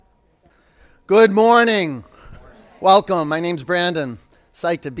Good morning. Welcome. My name's Brandon.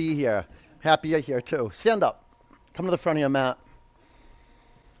 Psyched to be here. Happy you're here too. Stand up. Come to the front of your mat.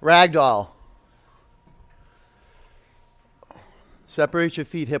 Ragdoll. Separate your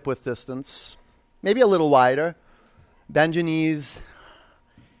feet hip-width distance. Maybe a little wider. Bend your knees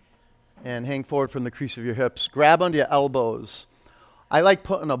and hang forward from the crease of your hips. Grab onto your elbows. I like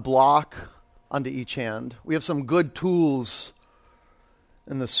putting a block under each hand. We have some good tools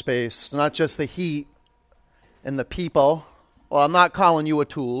in this space, not just the heat and the people. Well, I'm not calling you a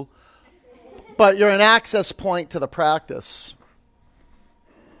tool, but you're an access point to the practice.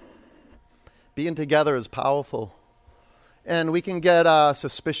 Being together is powerful. And we can get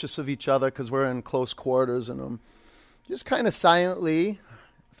suspicious of each other because we're in close quarters. And just kind of silently,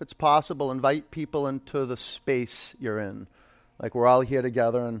 if it's possible, invite people into the space you're in. Like we're all here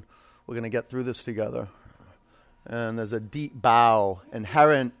together and we're going to get through this together. And there's a deep bow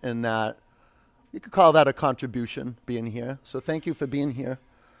inherent in that. You could call that a contribution, being here. So thank you for being here.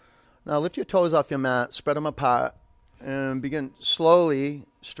 Now lift your toes off your mat, spread them apart, and begin slowly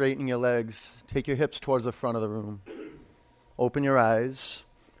straightening your legs. Take your hips towards the front of the room. Open your eyes.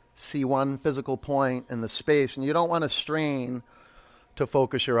 See one physical point in the space, and you don't want to strain to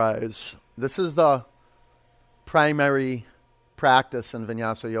focus your eyes. This is the primary practice in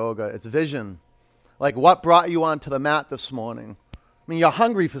Vinyasa Yoga. It's vision. Like what brought you onto the mat this morning? I mean, you're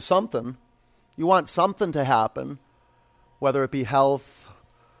hungry for something. You want something to happen, whether it be health,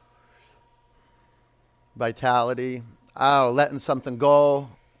 vitality, letting something go,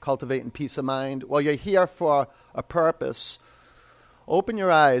 cultivating peace of mind. Well, you're here for a purpose. Open your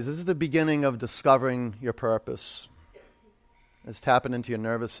eyes. This is the beginning of discovering your purpose. It's tapping into your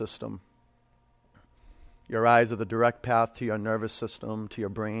nervous system. Your eyes are the direct path to your nervous system, to your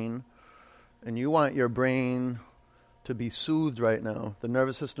brain. And you want your brain to be soothed right now, the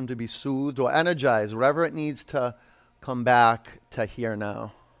nervous system to be soothed or energized, wherever it needs to come back to here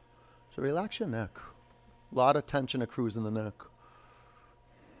now. So relax your neck. A lot of tension accrues in the neck.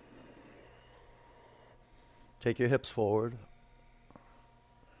 Take your hips forward.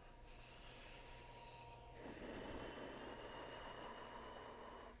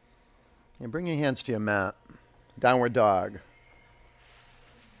 And bring your hands to your mat. Downward dog.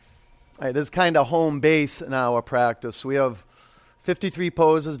 All right, this is kind of home base in our practice. We have 53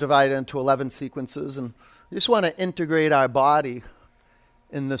 poses divided into 11 sequences, and we just want to integrate our body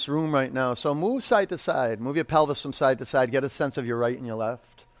in this room right now. So move side to side. Move your pelvis from side to side. Get a sense of your right and your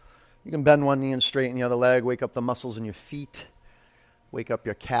left. You can bend one knee and straighten the other leg. Wake up the muscles in your feet. Wake up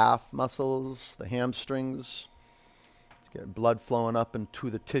your calf muscles, the hamstrings. Get blood flowing up into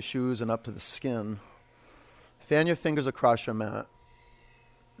the tissues and up to the skin. Fan your fingers across your mat.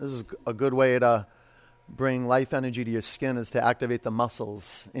 This is a good way to bring life energy to your skin, is to activate the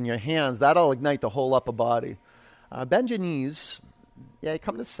muscles in your hands. That'll ignite the whole upper body. Bend your knees. Yeah,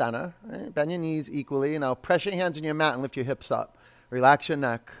 come to center. Right? Bend your knees equally. Now press your hands in your mat and lift your hips up. Relax your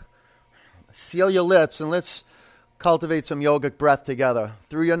neck. Seal your lips, and let's cultivate some yogic breath together.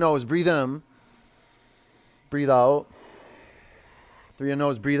 Through your nose, breathe in. Breathe out. Through your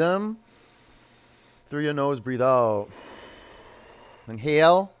nose, breathe in. Through your nose, breathe out.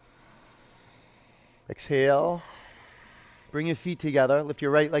 Inhale. Exhale. Bring your feet together. Lift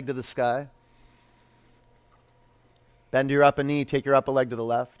your right leg to the sky. Bend your upper knee. Take your upper leg to the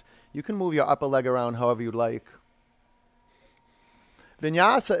left. You can move your upper leg around however you'd like.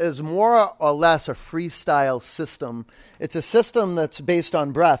 Vinyasa is more or less a freestyle system. It's a system that's based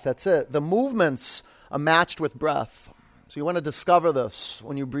on breath. That's it. The movements are matched with breath. So you want to discover this.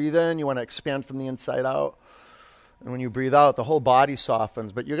 When you breathe in, you want to expand from the inside out. And when you breathe out, the whole body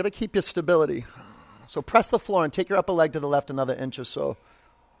softens. But you're going to keep your stability. So press the floor and take your upper leg to the left another inch or so.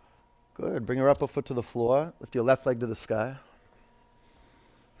 Good. Bring your upper foot to the floor. Lift your left leg to the sky.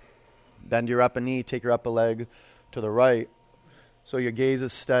 Bend your upper knee. Take your upper leg to the right. So your gaze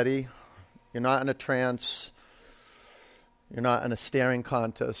is steady. You're not in a trance. You're not in a staring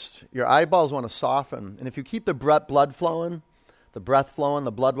contest. Your eyeballs want to soften. And if you keep the blood flowing, the breath flowing,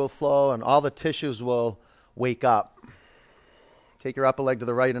 the blood will flow, and all the tissues will wake up. Take your upper leg to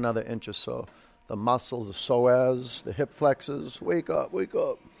the right another inch or so. The muscles, the psoas, the hip flexors, wake up, wake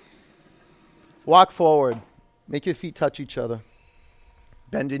up. Walk forward. Make your feet touch each other.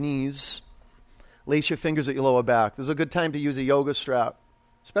 Bend your knees. Lace your fingers at your lower back. This is a good time to use a yoga strap,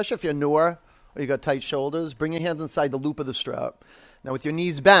 especially if you're newer or you got tight shoulders. Bring your hands inside the loop of the strap. Now with your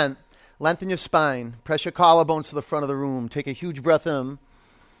knees bent, lengthen your spine. Press your collarbones to the front of the room. Take a huge breath in.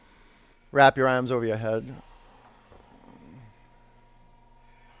 Wrap your arms over your head.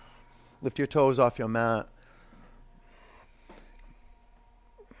 Lift your toes off your mat.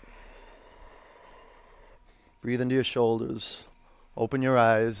 Breathe into your shoulders. Open your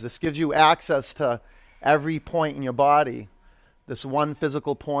eyes. This gives you access to every point in your body. This one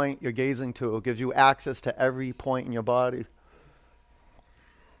physical point you're gazing to gives you access to every point in your body.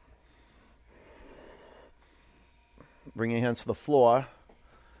 Bring your hands to the floor.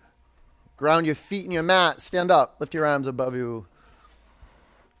 Ground your feet in your mat. Stand up. Lift your arms above you.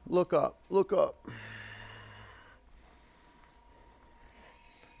 Look up. Look up.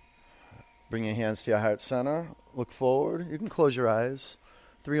 Bring your hands to your heart center. Look forward. You can close your eyes.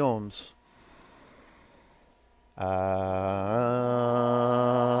 3 ohms.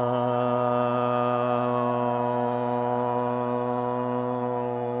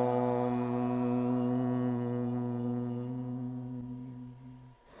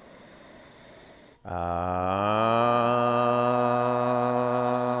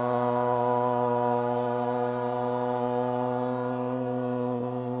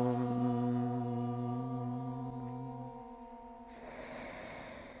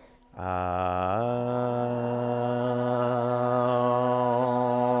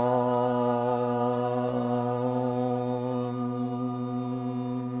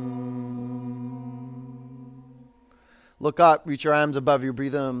 Look up, reach your arms above you,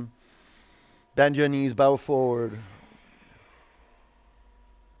 breathe in. Bend your knees, bow forward.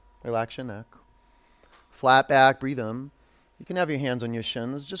 Relax your neck. Flat back, breathe in. You can have your hands on your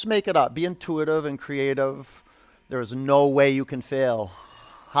shins. Just make it up. Be intuitive and creative. There is no way you can fail.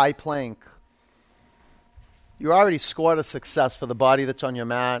 High plank. You already scored a success for the body that's on your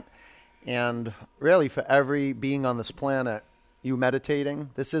mat, and really for every being on this planet. You meditating.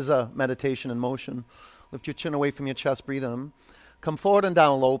 This is a meditation in motion. Lift your chin away from your chest, breathe in. Come forward and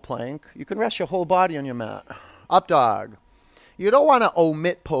down, low plank. You can rest your whole body on your mat. Up dog. You don't want to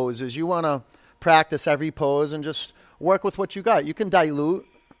omit poses. You want to practice every pose and just work with what you got. You can dilute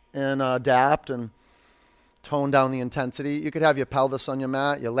and adapt and tone down the intensity. You could have your pelvis on your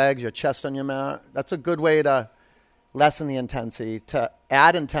mat, your legs, your chest on your mat. That's a good way to lessen the intensity. To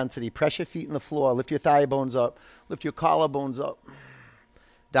add intensity, press your feet in the floor. Lift your thigh bones up. Lift your collarbones up.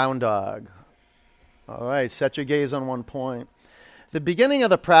 Down dog. All right, set your gaze on one point. The beginning of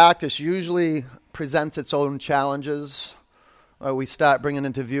the practice usually presents its own challenges. We start bringing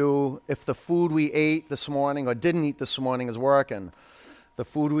into view if the food we ate this morning or didn't eat this morning is working. The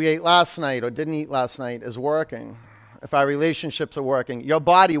food we ate last night or didn't eat last night is working. If our relationships are working, your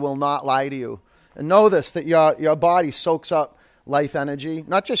body will not lie to you. And know this, that your body soaks up life energy,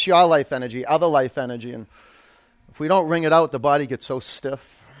 not just your life energy, other life energy. And if we don't wring it out, the body gets so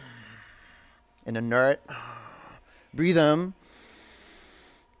stiff and inert. Breathe in.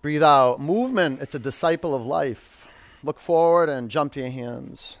 Breathe out. Movement, it's a disciple of life. Look forward and jump to your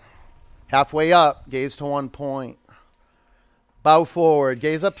hands. Halfway up, gaze to one point. Bow forward,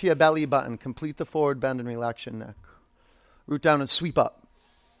 gaze up to your belly button. Complete the forward bend and relax your neck. Root down and sweep up.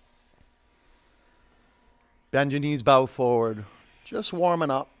 Bend your knees, bow forward. Just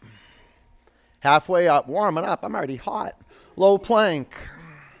warming up. Halfway up, warming up. I'm already hot. Low plank.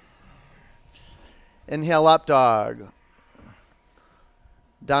 Inhale, up dog.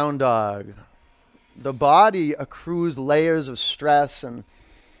 Down dog. The body accrues layers of stress and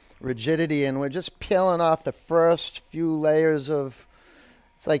rigidity, and we're just peeling off the first few layers of,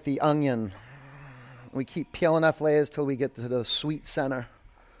 it's like the onion. We keep peeling off layers till we get to the sweet center.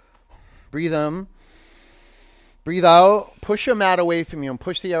 Breathe in. Breathe out. Push your mat away from you and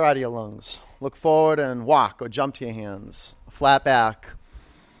push the air out of your lungs. Look forward and walk or jump to your hands. Flat back.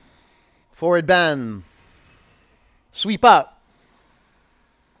 Forward bend. Sweep up.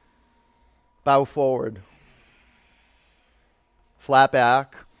 Bow forward. Flat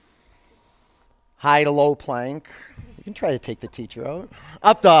back. High to low plank. You can try to take the teacher out.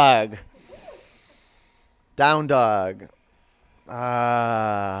 Up dog. Down dog.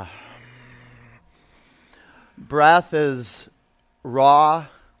 Breath is raw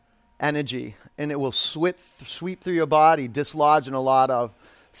energy, and it will sweep through your body, dislodging a lot of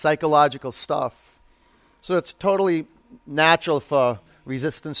psychological stuff. So it's totally natural for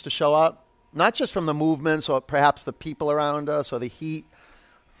resistance to show up, not just from the movements or perhaps the people around us or the heat.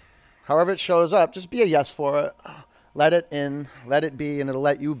 However it shows up, just be a yes for it. Let it in, let it be, and it'll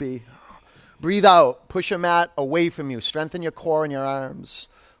let you be. Breathe out. Push your mat away from you. Strengthen your core and your arms.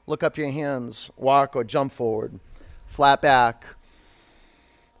 Look up your hands. Walk or jump forward. Flat back.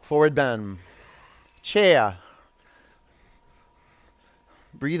 Forward bend. Chair.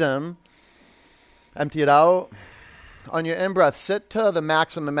 Breathe in. Empty it out. On your in-breath, sit to the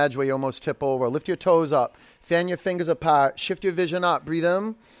maximum edge where you almost tip over. Lift your toes up. Fan your fingers apart. Shift your vision up. Breathe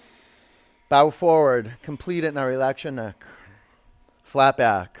in. Bow forward. Complete it. Now relax your neck. Flat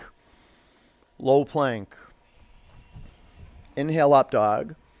back. Low plank. Inhale, up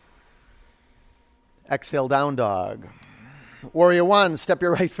dog. Exhale, down dog. Warrior one, step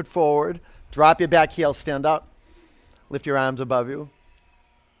your right foot forward. Drop your back heel, stand up. Lift your arms above you.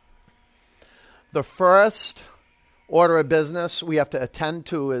 The first order of business we have to attend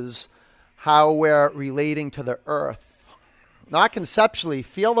to is how we're relating to the earth. Not conceptually,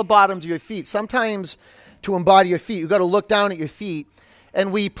 feel the bottoms of your feet. Sometimes to embody your feet, you've got to look down at your feet,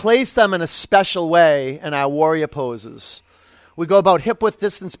 and we place them in a special way in our warrior poses. We go about hip-width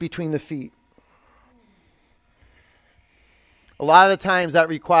distance between the feet. A lot of the times that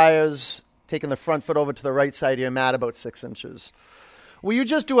requires taking the front foot over to the right side of your mat about 6 inches. Will you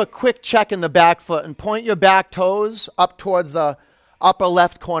just do a quick check in the back foot and point your back toes up towards the upper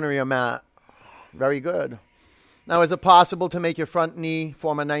left corner of your mat? Very good. Now, is it possible to make your front knee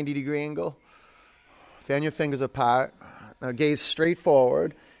form a 90-degree angle? Fan your fingers apart. Now gaze straight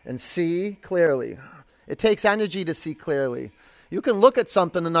forward and see clearly. It takes energy to see clearly. You can look at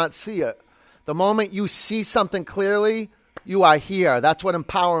something and not see it. The moment you see something clearly, you are here. That's what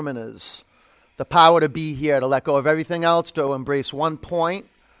empowerment is. The power to be here, to let go of everything else, to embrace one point.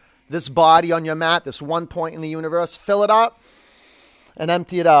 This body on your mat, this one point in the universe, fill it up and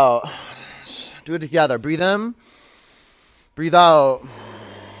empty it out. Do it together. Breathe in. Breathe out.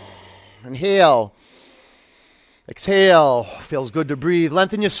 Inhale. Exhale. Feels good to breathe.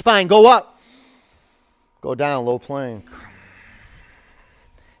 Lengthen your spine. Go up. Go down. Low plank.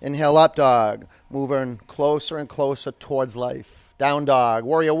 Inhale, up dog. Moving closer and closer towards life. Down dog.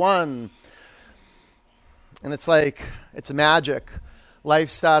 Warrior one. And it's like, it's magic. Life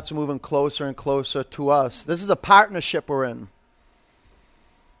starts moving closer and closer to us. This is a partnership we're in.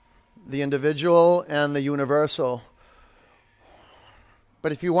 The individual and the universal.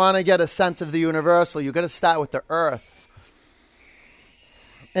 But if you want to get a sense of the universal, you've got to start with the earth.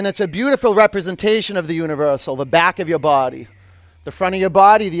 And it's a beautiful representation of the universal, the back of your body. The front of your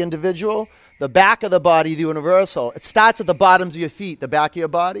body, the individual. The back of the body, the universal. It starts at the bottoms of your feet, the back of your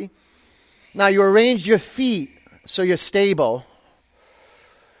body. Now you arrange your feet so you're stable.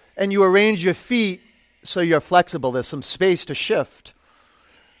 And you arrange your feet so you're flexible. There's some space to shift.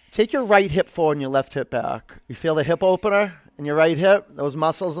 Take your right hip forward and your left hip back. You feel the hip opener in your right hip? Those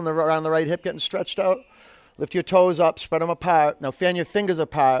muscles around the right hip getting stretched out? Lift your toes up, spread them apart. Now fan your fingers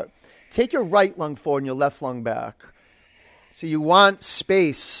apart. Take your right lung forward and your left lung back. So you want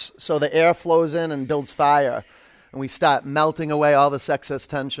space so the air flows in and builds fire. And we start melting away all this excess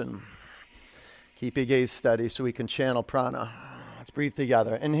tension. Keep your gaze steady so we can channel prana. Let's breathe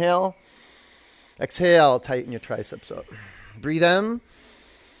together. Inhale. Exhale. Tighten your triceps up. Breathe in.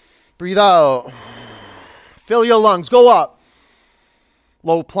 Breathe out. Fill your lungs. Go up.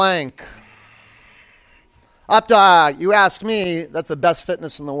 Low plank. Up dog. You asked me. That's the best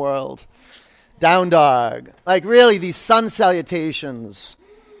fitness in the world. Down dog. Like really these sun salutations.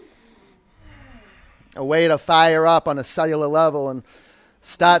 A way to fire up on a cellular level and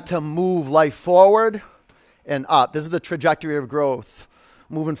start to move life forward and up. This is the trajectory of growth.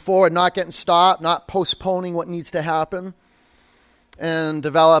 Moving forward, not getting stopped, not postponing what needs to happen, and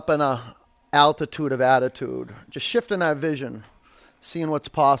developing an altitude of attitude. Just shifting our vision, seeing what's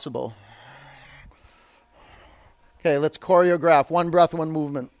possible. Okay, let's choreograph. One breath, one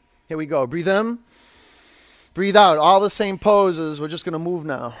movement. Here we go. Breathe in. Breathe out. All the same poses. We're just going to move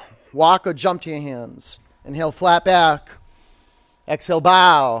now. Walk or jump to your hands. Inhale, flat back. Exhale,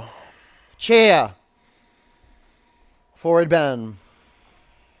 bow. Chair. Forward bend.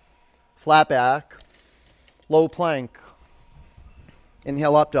 Flat back. Low plank.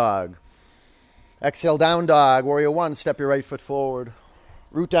 Inhale, up dog. Exhale, down dog. Warrior one, step your right foot forward.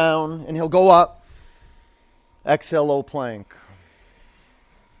 Root down. Inhale, go up. Exhale, low plank.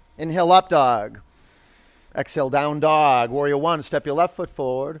 Inhale, up dog. Exhale, down dog. Warrior one, step your left foot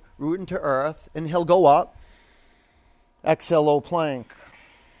forward. Root into earth. Inhale, go up. Exhale, low plank.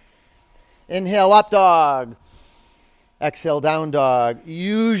 Inhale, up dog. Exhale, down dog.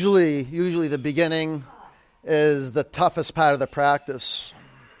 Usually the beginning is the toughest part of the practice.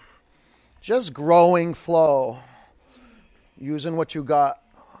 Just growing flow. Using what you got.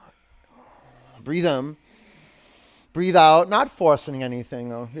 Breathe in. Breathe out. Not forcing anything,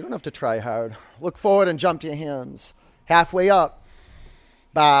 though. You don't have to try hard. Look forward and jump to your hands. Halfway up.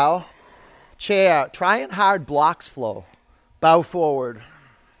 Bow. Chair. Trying hard blocks flow. Bow forward.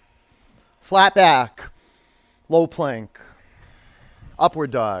 Flat back. Low plank.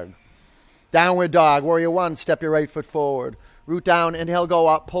 Upward dog. Downward dog. Warrior one, step your right foot forward. Root down, inhale, go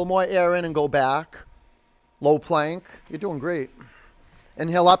up. Pull more air in and go back. Low plank. You're doing great.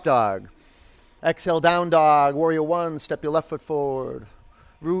 Inhale, up dog. Exhale, down dog. Warrior one, step your left foot forward.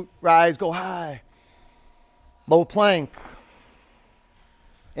 Root, rise, go high. Low plank.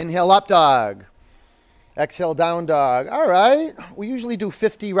 Inhale, up dog. Exhale, down dog. All right. We usually do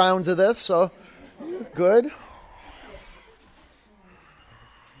 50 rounds of this, so good.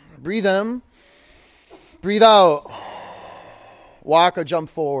 Breathe in. Breathe out. Walk or jump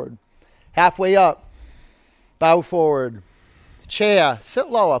forward. Halfway up. Bow forward. Chair. Sit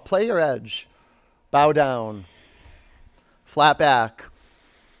lower. Play your edge. Bow down. Flat back.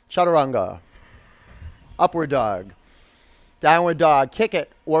 Chaturanga. Upward dog. Downward dog. Kick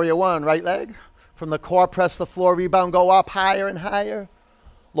it. Warrior one. Right leg. From the core, press the floor. Rebound. Go up higher and higher.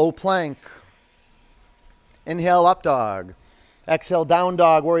 Low plank. Inhale, up dog. Exhale, down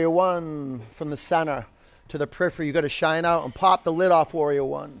dog. Warrior one. From the center to the periphery. You got to shine out and pop the lid off warrior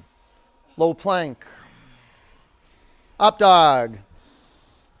one. Low plank. Up dog.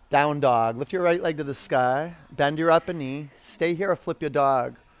 Down dog. Lift your right leg to the sky. Bend your upper knee. Stay here or flip your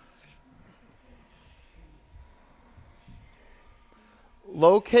dog.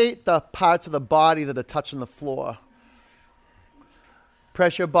 Locate the parts of the body that are touching the floor.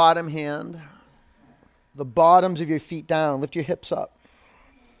 Press your bottom hand. The bottoms of your feet down. Lift your hips up.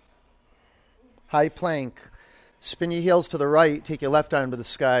 High plank. Spin your heels to the right. Take your left arm to the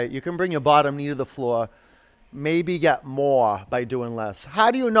sky. You can bring your bottom knee to the floor. Maybe get more by doing less.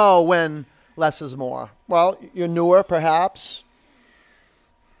 How do you know when less is more? Well, you're newer, perhaps.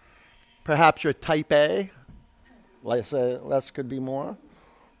 Perhaps you're type A. Less could be more.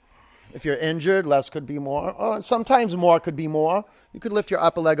 If you're injured, less could be more. Or sometimes more could be more. You could lift your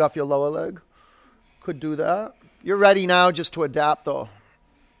upper leg off your lower leg. Could do that. You're ready now just to adapt, though.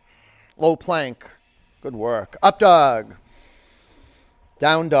 Low plank. Good work. Up dog.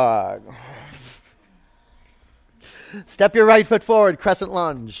 Down dog. Step your right foot forward. Crescent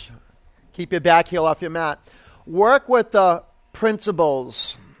lunge. Keep your back heel off your mat. Work with the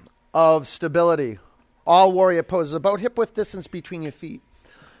principles of stability. All warrior poses. About hip width distance between your feet.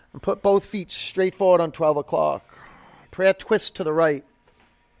 And put both feet straight forward on 12 o'clock. Prayer twist to the right.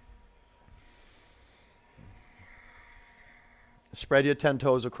 Spread your 10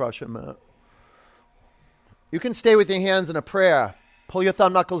 toes across your mat. You can stay with your hands in a prayer. Pull your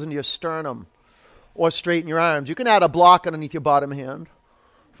thumb knuckles into your sternum. Or straighten your arms. You can add a block underneath your bottom hand.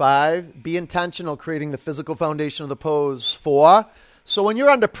 5, be intentional creating the physical foundation of the pose. 4, so when you're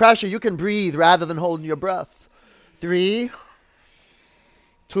under pressure, you can breathe rather than holding your breath. 3,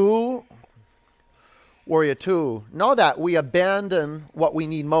 2, warrior 2. Know that we abandon what we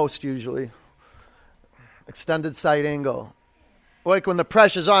need most usually. Extended side angle. Like when the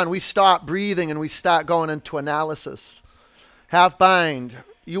pressure's on, we stop breathing and we start going into analysis. Half bind.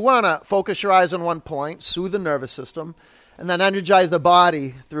 You want to focus your eyes on one point, soothe the nervous system, and then energize the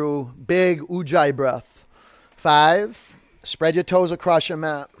body through big ujjayi breath. 5, spread your toes across your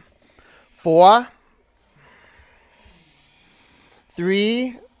mat. 4,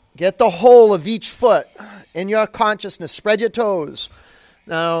 3, get the whole of each foot in your consciousness. Spread your toes.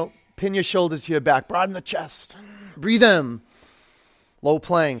 Now, pin your shoulders to your back. Broaden the chest. Breathe in. Low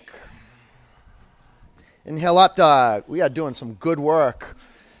plank. Inhale, up dog. We are doing some good work.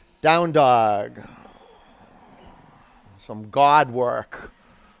 Down dog. Some God work.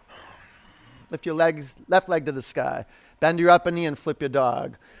 Lift your left leg to the sky. Bend your upper knee and flip your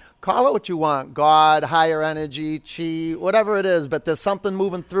dog. Call it what you want. God, higher energy, chi, whatever it is. But there's something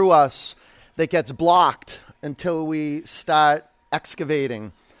moving through us that gets blocked until we start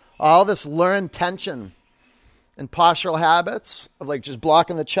excavating. All this learned tension and postural habits of like just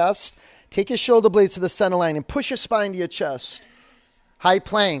blocking the chest. Take your shoulder blades to the center line and push your spine to your chest. High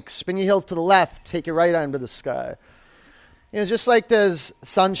plank. Spin your heels to the left. Take your right arm to the sky. Just like there's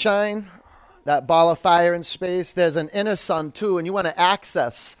sunshine, that ball of fire in space, there's an inner sun too, and you want to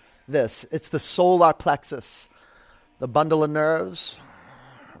access this. It's the solar plexus, the bundle of nerves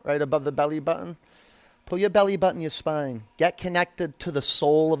right above the belly button. Pull your belly button, your spine. Get connected to the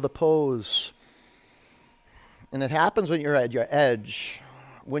soul of the pose. And it happens when you're at your edge.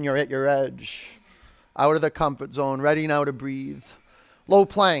 When you're at your edge. Out of the comfort zone. Ready now to breathe. Low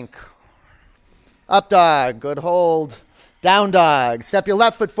plank. Up dog. Good hold. Down dog. Step your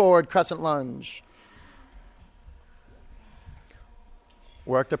left foot forward. Crescent lunge.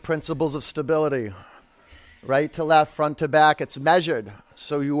 Work the principles of stability. Right to left, front to back. It's measured.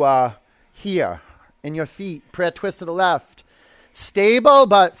 So you are here in your feet. Prayer twist to the left. Stable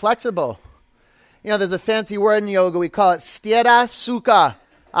but flexible. There's a fancy word in yoga. We call it sthira sukha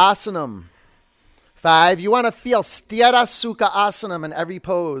asanam. 5, you want to feel sthira sukha asanam in every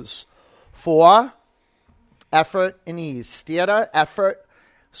pose. 4, effort and ease. Sthira, effort,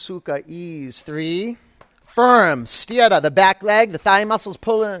 sukha, ease. 3, firm. Sthira, the back leg, the thigh muscles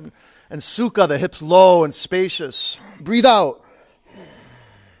pull in. And sukha, the hips low and spacious. Breathe out.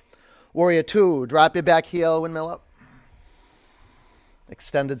 Warrior two. Drop your back heel, windmill up.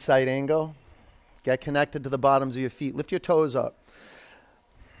 Extended side angle. Get connected to the bottoms of your feet. Lift your toes up.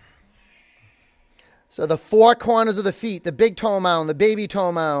 So the four corners of the feet, the big toe mound, the baby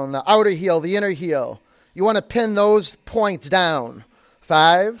toe mound, the outer heel, the inner heel. You want to pin those points down.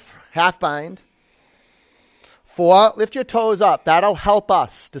 5, half bind. 4, lift your toes up. That'll help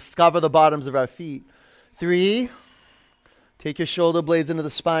us discover the bottoms of our feet. 3, take your shoulder blades into the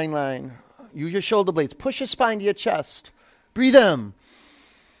spine line. Use your shoulder blades. Push your spine to your chest. Breathe in.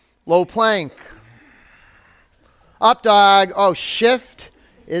 Low plank. Up dog. Oh, shift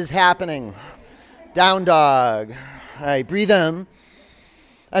is happening. Down dog. All right, breathe in.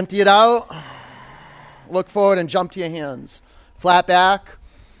 Empty it out. Look forward and jump to your hands. Flat back.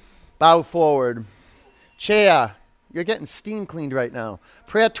 Bow forward. Chair. You're getting steam cleaned right now.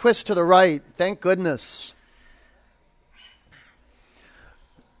 Prayer twist to the right. Thank goodness.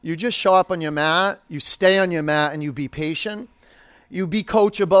 You just show up on your mat. You stay on your mat and you be patient. You be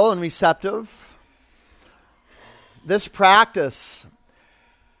coachable and receptive. This practice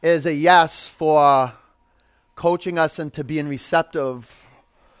is a yes for coaching us into being receptive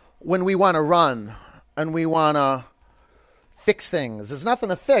when we want to run and we want to fix things. There's nothing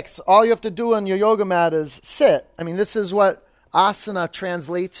to fix. All you have to do on your yoga mat is sit. I mean, this is what asana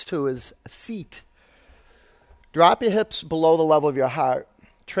translates to, is a seat. Drop your hips below the level of your heart.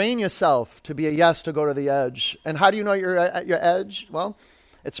 Train yourself to be a yes to go to the edge. And how do you know you're at your edge? Well,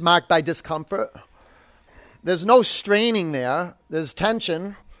 it's marked by discomfort. There's no straining there. There's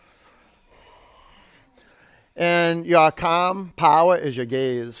tension. And your calm power is your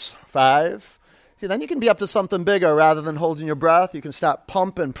gaze. 5. See, then you can be up to something bigger rather than holding your breath. You can start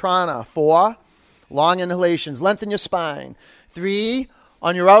pumping prana. 4, long inhalations. Lengthen your spine. 3,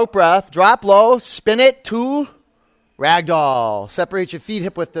 on your out breath, drop low, spin it. 2, ragdoll. Separate your feet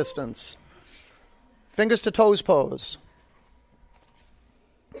hip width distance. Fingers to toes pose.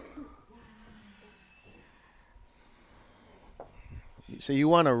 So you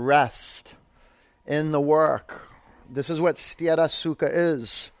want to rest in the work. This is what Sthira Sukha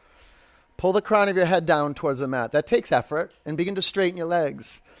is. Pull the crown of your head down towards the mat. That takes effort. And begin to straighten your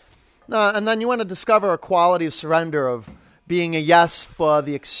legs. And then you want to discover a quality of surrender, of being a yes for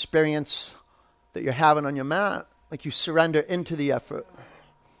the experience that you're having on your mat. Like you surrender into the effort.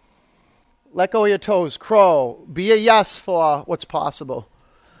 Let go of your toes. Crow. Be a yes for what's possible.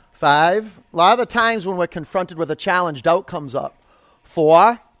 5. A lot of the times when we're confronted with a challenge, doubt comes up.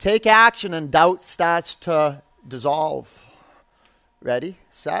 4, take action and doubt starts to dissolve. Ready,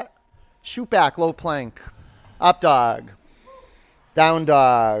 set, shoot back, low plank, up dog, down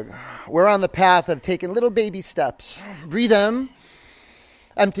dog. We're on the path of taking little baby steps. Breathe in,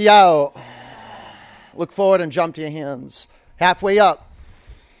 empty out. Look forward and jump to your hands. Halfway up,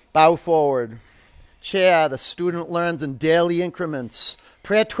 bow forward. Chair, the student learns in daily increments.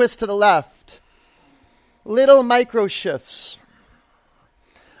 Prayer twist to the left. Little micro shifts.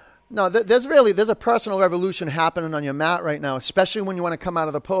 No, there's a personal revolution happening on your mat right now, especially when you want to come out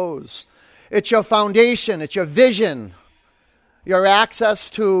of the pose. It's your foundation. It's your vision. Your access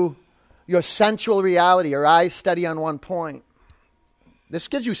to your sensual reality. Your eyes steady on one point. This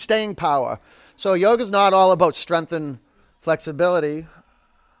gives you staying power. So yoga's not all about strength and flexibility.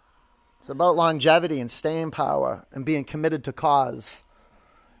 It's about longevity and staying power and being committed to cause.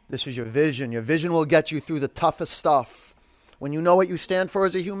 This is your vision. Your vision will get you through the toughest stuff. When you know what you stand for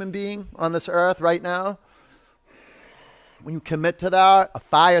as a human being on this earth right now, when you commit to that, a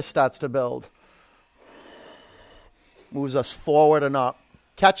fire starts to build. Moves us forward and up.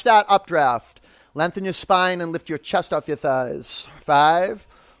 Catch that updraft. Lengthen your spine and lift your chest off your thighs. 5,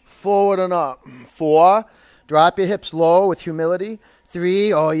 forward and up. 4, drop your hips low with humility.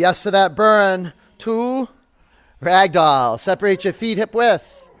 3, oh yes for that burn. 2, ragdoll. Separate your feet hip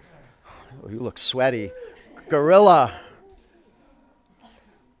width. Oh, you look sweaty. Gorilla.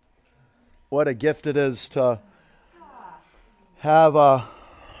 What a gift it is to have a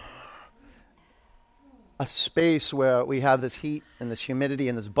space where we have this heat and this humidity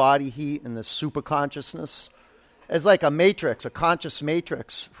and this body heat and this super consciousness. It's like a matrix, a conscious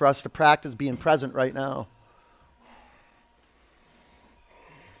matrix for us to practice being present right now.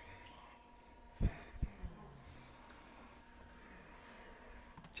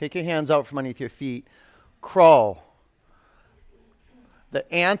 Take your hands out from underneath your feet. Crow.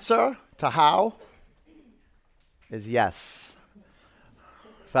 The answer to how is yes.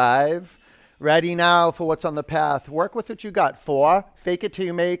 5, ready now for what's on the path. Work with what you got. 4, fake it till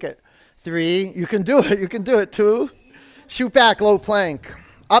you make it. 3, you can do it. You can do it. 2, shoot back, low plank.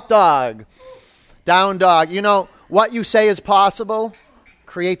 Up dog, down dog. You know, what you say is possible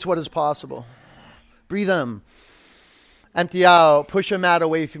creates what is possible. Breathe in. Empty out. Push your mat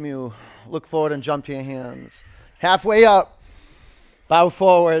away from you. Look forward and jump to your hands. Halfway up. Bow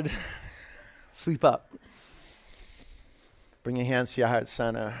forward. Sweep up. Bring your hands to your heart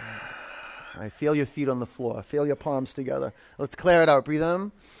center. I feel your feet on the floor. Feel your palms together. Let's clear it out. Breathe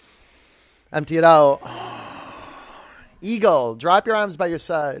in. Empty it out. Eagle. Drop your arms by your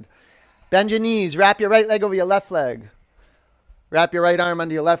side. Bend your knees. Wrap your right leg over your left leg. Wrap your right arm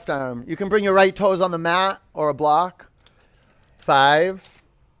under your left arm. You can bring your right toes on the mat or a block. 5.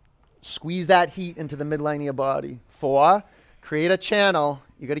 Squeeze that heat into the midline of your body. 4. Create a channel.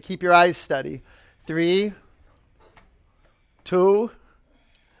 You got to keep your eyes steady. 3. 2.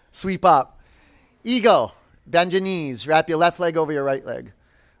 Sweep up. Eagle. Bend your knees. Wrap your left leg over your right leg.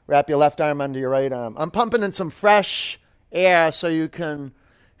 Wrap your left arm under your right arm. I'm pumping in some fresh air so you can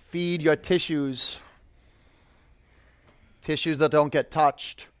feed your tissues. Tissues that don't get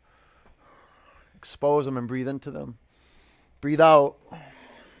touched. Expose them and breathe into them. Breathe out.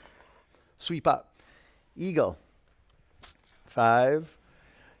 Sweep up. Eagle. 5.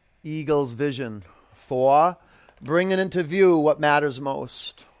 Eagle's vision. 4. Bringing into view what matters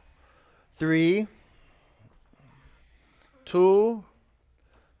most. 3. 2.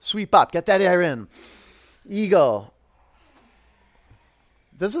 Sweep up. Get that air in. Eagle.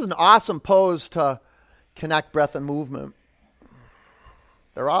 This is an awesome pose to connect breath and movement.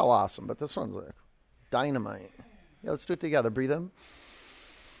 They're all awesome, but this one's like dynamite. Yeah, let's do it together. Breathe in.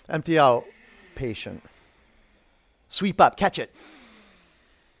 Empty out. Patient. Sweep up. Catch it.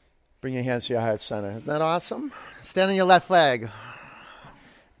 Bring your hands to your heart center. Isn't that awesome? Stand on your left leg.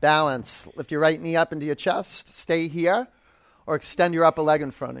 Balance. Lift your right knee up into your chest. Stay here. Or extend your upper leg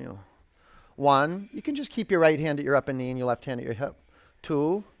in front of you. 1. You can just keep your right hand at your upper knee and your left hand at your hip.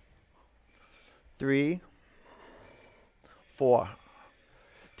 2. 3. 4.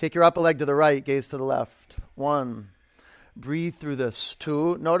 Take your upper leg to the right, gaze to the left. 1. Breathe through this.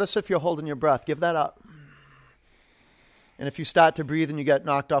 2. Notice if you're holding your breath. Give that up. And if you start to breathe and you get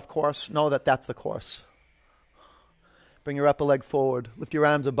knocked off course, know that that's the course. Bring your upper leg forward. Lift your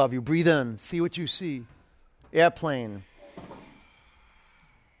arms above you. Breathe in. See what you see. Airplane.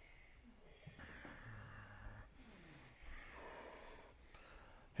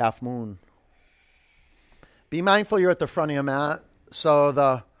 Half moon. Be mindful you're at the front of your mat, so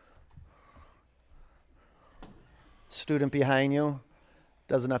the student behind you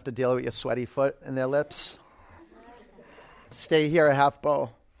doesn't have to deal with your sweaty foot and their lips. Stay here a half bow.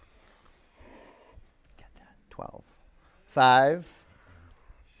 Get that. 12. 5.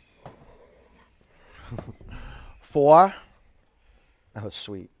 4. That was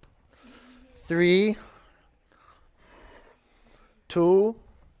sweet. 3. 2.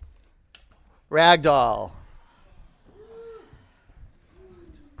 Ragdoll.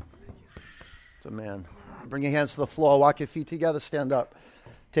 It's a man. Bring your hands to the floor. Walk your feet together. Stand up.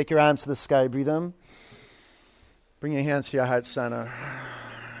 Take your arms to the sky. Breathe in. Bring your hands to your heart center.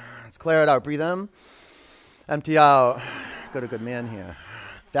 Let's clear it out. Breathe in. Empty out. Got a good man here.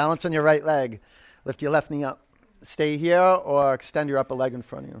 Balance on your right leg. Lift your left knee up. Stay here or extend your upper leg in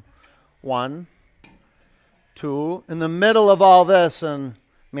front of you. 1. 2. In the middle of all this and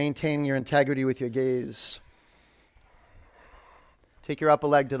maintaining your integrity with your gaze. Take your upper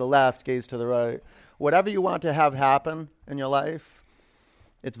leg to the left, gaze to the right. Whatever you want to have happen in your life,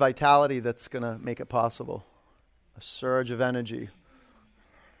 it's vitality that's going to make it possible. A surge of energy.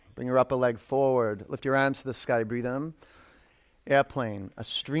 Bring your upper leg forward. Lift your arms to the sky. Breathe in. Airplane. A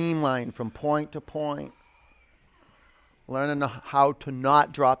streamline from point to point. Learning how to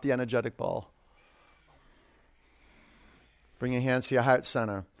not drop the energetic ball. Bring your hands to your heart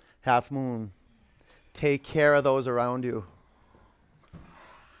center. Half moon. Take care of those around you.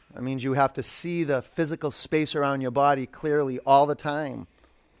 That means you have to see the physical space around your body clearly all the time.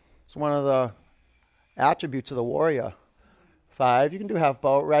 It's one of the attributes of the warrior. 5, you can do half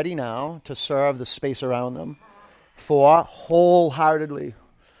bow. Ready now to serve the space around them. 4, wholeheartedly.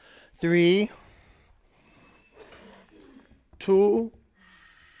 3, 2,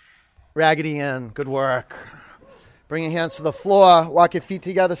 raggedy end. Good work. Bring your hands to the floor. Walk your feet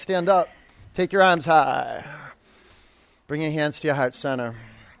together. Stand up. Take your arms high. Bring your hands to your heart center.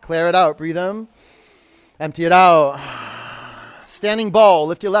 Clear it out. Breathe in. Empty it out. Standing bow.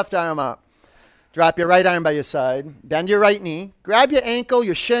 Lift your left arm up. Drop your right arm by your side. Bend your right knee. Grab your ankle,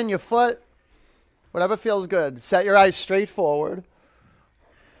 your shin, your foot. Whatever feels good. Set your eyes straight forward.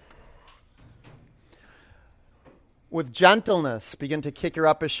 With gentleness, begin to kick your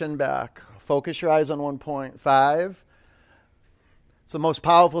upper shin back. Focus your eyes on one point. 5. It's the most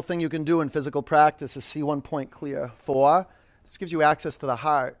powerful thing you can do in physical practice is see one point clear. 4. This gives you access to the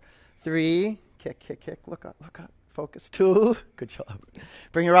heart. 3, kick, kick, kick, look up, focus. 2, good job.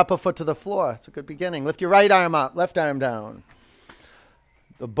 Bring your upper foot to the floor. It's a good beginning. Lift your right arm up, left arm down.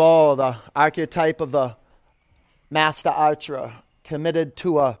 The bow, the archetype of the master archer, committed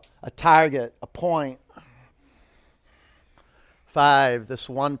to a target, a point. 5, this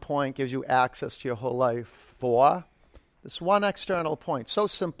one point gives you access to your whole life. 4, this one external point. So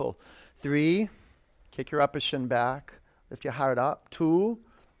simple. 3, kick your upper shin back. Lift your heart up. 2,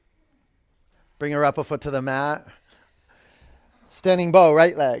 bring your upper foot to the mat. Standing bow,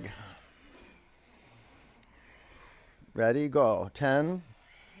 right leg. Ready, go. 10.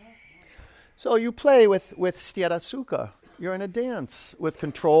 So you play with Sthira Sukha. You're in a dance with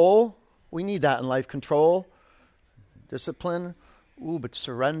control. We need that in life, control, discipline, but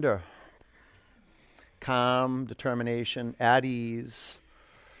surrender. Calm, determination, at ease,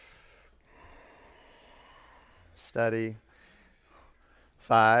 steady.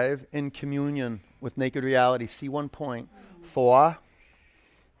 5, in communion with naked reality. See one point. 4,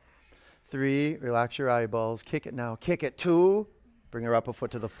 3, relax your eyeballs. Kick it now. Kick it. 2, bring your upper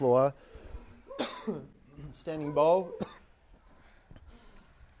foot to the floor. Standing bow.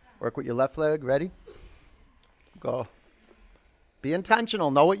 Work with your left leg. Ready? Go. Be intentional.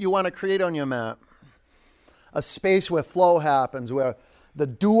 Know what you want to create on your mat. A space where flow happens, where the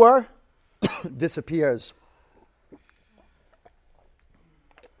doer disappears.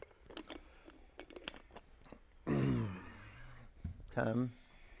 10.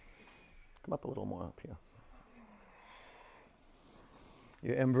 Come up a little more up here.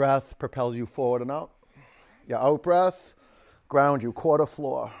 Your in-breath propels you forward and out. Your out-breath ground you quarter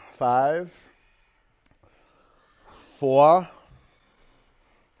floor. 5, 4,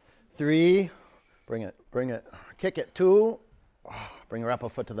 3, bring it. Kick it. 2, bring your upper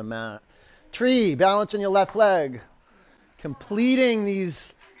foot to the mat. Tree, balance on your left leg. Completing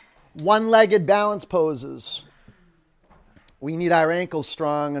these one-legged balance poses. We need our ankles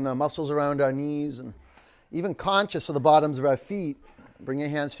strong and the muscles around our knees, and even conscious of the bottoms of our feet. Bring your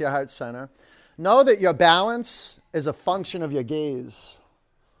hands to your heart center. Know that your balance is a function of your gaze.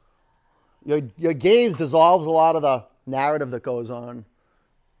 Your gaze dissolves a lot of the narrative that goes on.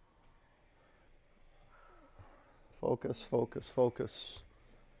 Focus, focus, focus.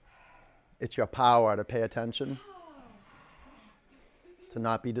 It's your power to pay attention, to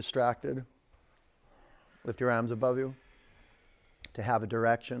not be distracted. Lift your arms above you, to have a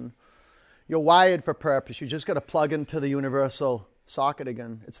direction. You're wired for purpose. You just got to plug into the universal socket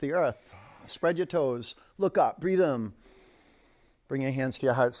again. It's the earth. Spread your toes. Look up. Breathe in. Bring your hands to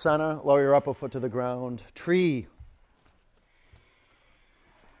your heart center. Lower your upper foot to the ground. Tree.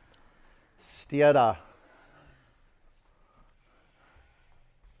 Sthira.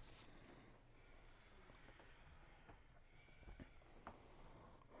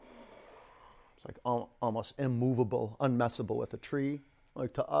 It's like almost immovable, unmessable with a tree,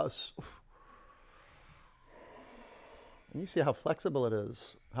 like to us. And you see how flexible it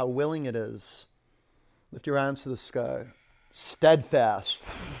is, how willing it is. Lift your arms to the sky. Steadfast,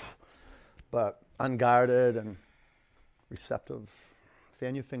 but unguarded and receptive.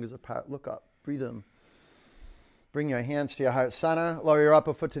 Fan your fingers apart. Look up. Breathe in. Bring your hands to your heart center. Lower your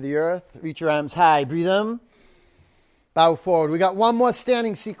upper foot to the earth. Reach your arms high. Breathe in. Bow forward. We got one more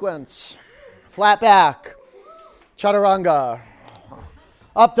standing sequence. Flat back. Chaturanga.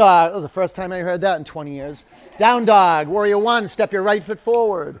 Up dog. That was the first time I heard that in 20 years. Down dog. Warrior 1. Step your right foot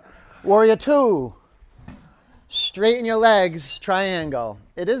forward. Warrior 2. Straighten your legs. Triangle.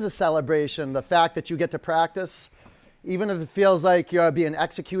 It is a celebration, the fact that you get to practice, even if it feels like you're being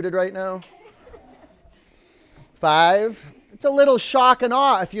executed right now. 5. It's a little shock and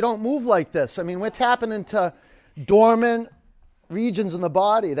awe if you don't move like this. I mean, we're tapping into dormant regions in the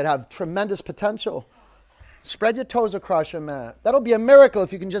body that have tremendous potential. Spread your toes across your mat. That'll be a miracle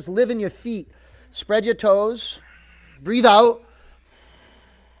if you can just live in your feet. Spread your toes. Breathe out.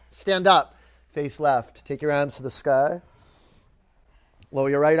 Stand up. Face left. Take your arms to the sky. Lower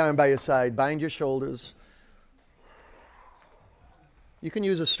your right arm by your side. Bind your shoulders. You can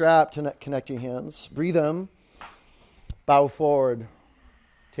use a strap to connect your hands. Breathe in. Bow forward.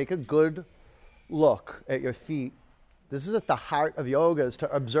 Take a good look at your feet. This is at the heart of yoga, is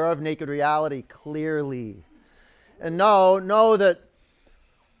to observe naked reality clearly. And know that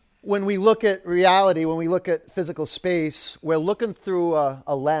when we look at reality, when we look at physical space, we're looking through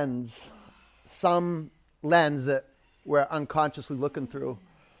a lens, some lens that we're unconsciously looking through.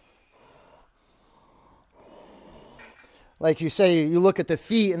 Like you say, you look at the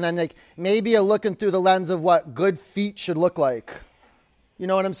feet, and then like maybe you're looking through the lens of what good feet should look like. You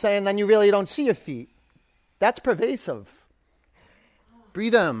know what I'm saying? Then you really don't see your feet. That's pervasive.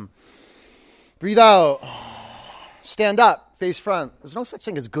 Breathe in. Breathe out. Stand up. Face front. There's no such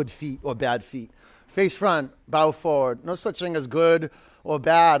thing as good feet or bad feet. Face front. Bow forward. No such thing as good or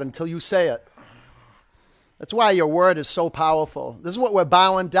bad until you say it. That's why your word is so powerful. This is what we're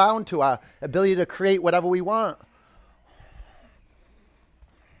bowing down to, our ability to create whatever we want.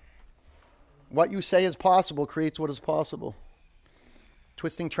 What you say is possible creates what is possible.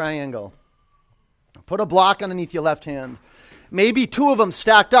 Twisting triangle. Put a block underneath your left hand. Maybe two of them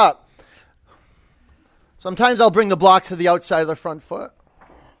stacked up. Sometimes I'll bring the blocks to the outside of the front foot.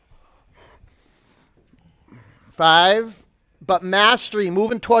 5. But mastery,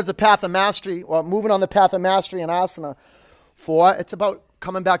 moving towards the path of mastery, or moving on the path of mastery in asana. 4, it's about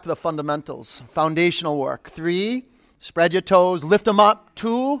coming back to the fundamentals, foundational work. 3, spread your toes, lift them up.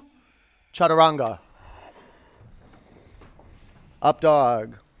 2, chaturanga. Up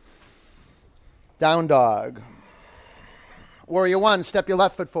dog. Down dog. Warrior 1, step your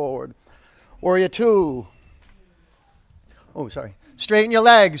left foot forward. Warrior 2. Straighten your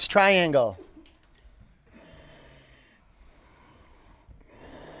legs, triangle.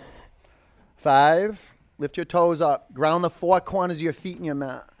 5, lift your toes up. Ground the 4 corners of your feet in your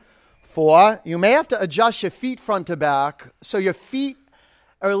mat. 4, you may have to adjust your feet front to back so your feet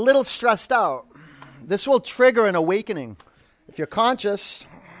are a little stressed out. This will trigger an awakening. If you're conscious,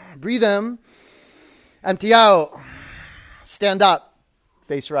 breathe in, empty out, stand up,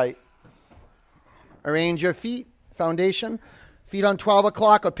 face right. Arrange your feet, foundation, feet on 12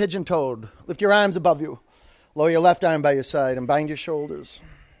 o'clock or pigeon-toed. Lift your arms above you. Lower your left arm by your side and bind your shoulders.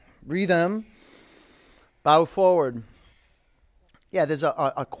 Breathe in. Bow forward. Yeah, there's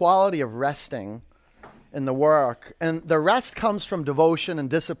a quality of resting in the work. And the rest comes from devotion and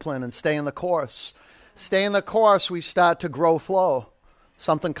discipline and staying the course. Stay in the course, we start to grow flow.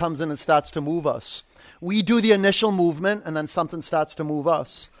 Something comes in and starts to move us. We do the initial movement and then something starts to move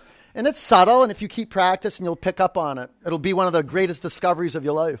us. And it's subtle, and if you keep practicing, you'll pick up on it. It'll be one of the greatest discoveries of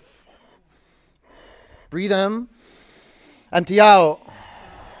your life. Breathe in. Empty out.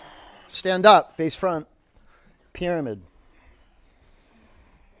 Stand up, face front. Pyramid.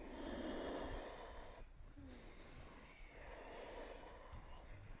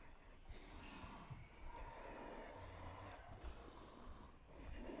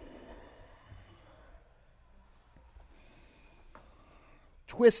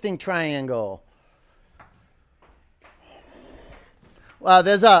 Twisting triangle. Well,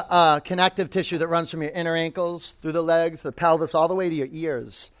 there's a connective tissue that runs from your inner ankles through the legs, the pelvis, all the way to your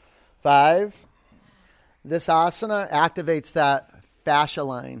ears. 5. This asana activates that fascia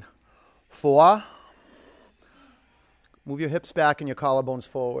line. 4. Move your hips back and your collarbones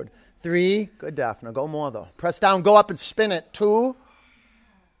forward. 3. Good, Daphne. Go more, though. Press down, go up and spin it. 2.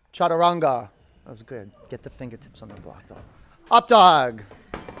 Chaturanga. That was good. Get the fingertips on the block, though. Up dog.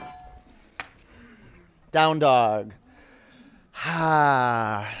 Down dog.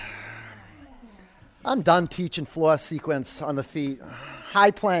 I'm done teaching floor sequence on the feet.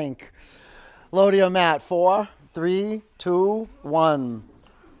 High plank. Low to your mat. 4, 3, 2, 1.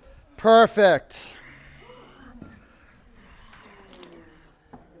 Perfect.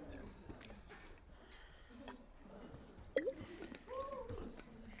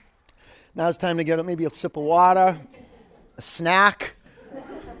 Now it's time to get maybe a sip of water, a snack.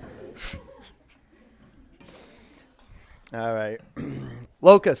 All right.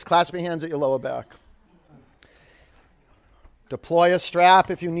 Locust, clasp your hands at your lower back. Deploy a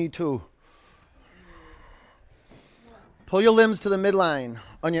strap if you need to. Pull your limbs to the midline.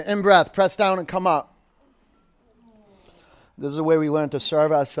 On your in-breath, press down and come up. This is the way we learn to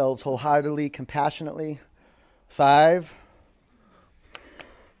serve ourselves wholeheartedly, compassionately. 5,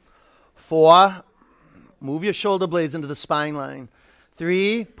 4, move your shoulder blades into the spine line.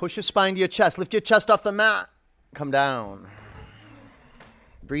 3, push your spine to your chest. Lift your chest off the mat. Come down.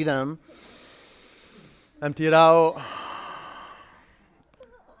 Breathe in. Empty it out.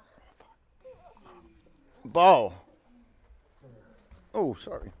 Bow. Oh,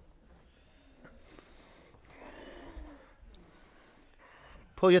 sorry.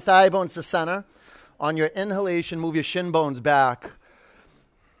 Pull your thigh bones to center. On your inhalation, move your shin bones back.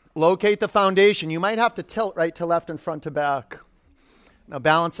 Locate the foundation. You might have to tilt right to left and front to back. Now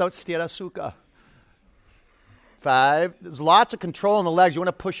balance out Sthira Sukha. 5, there's lots of control in the legs. You want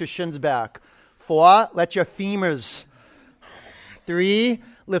to push your shins back. 4, let your femurs. 3,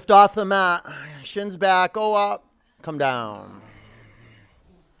 lift off the mat. Shins back, go up, come down.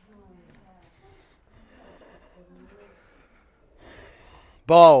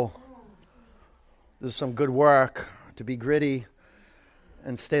 Bow. This is some good work to be gritty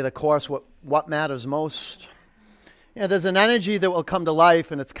and stay the course. What matters most. There's an energy that will come to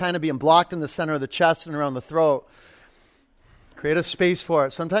life, and it's kind of being blocked in the center of the chest and around the throat. Create a space for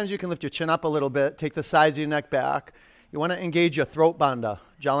it. Sometimes you can lift your chin up a little bit, take the sides of your neck back. You want to engage your throat bandha,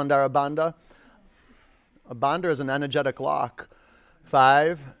 Jalandhara bandha. A bandha is an energetic lock.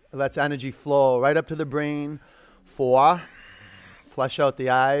 5, lets energy flow right up to the brain. 4, flush out the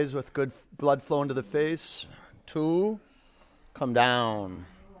eyes with good blood flow into the face. 2, come down.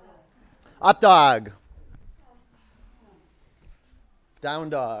 Up dog. Down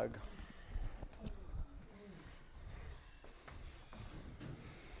dog.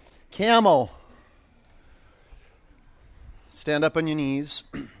 Camel. Stand up on your knees.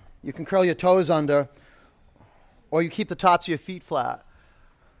 You can curl your toes under, or you keep the tops of your feet flat.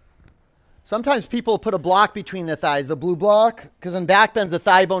 Sometimes people put a block between their thighs, the blue block, because in back bends the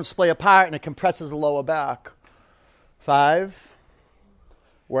thigh bones splay apart and it compresses the lower back. 5,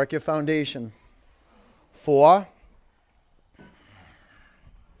 work your foundation. 4,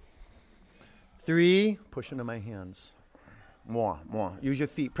 3, push into my hands. More. Use your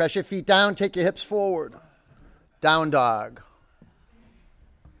feet. Press your feet down, take your hips forward. Down dog.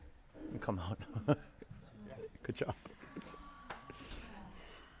 And come out. Good job.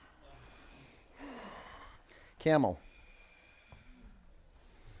 Camel.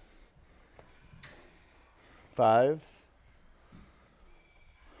 5.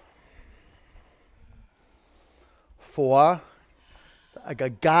 4. It's like a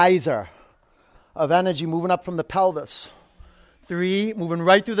geyser of energy moving up from the pelvis. 3, moving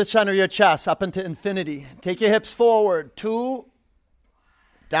right through the center of your chest, up into infinity. Take your hips forward. 2,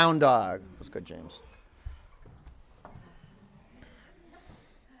 down dog. That's good, James.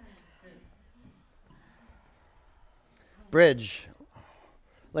 Bridge.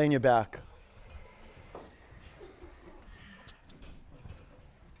 Lay on your back.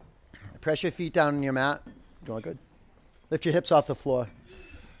 Press your feet down on your mat. Doing good. Lift your hips off the floor.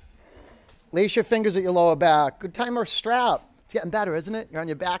 Lace your fingers at your lower back. Good time or strap. It's getting better, isn't it? You're on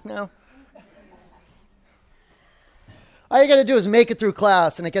your back now. All you got to do is make it through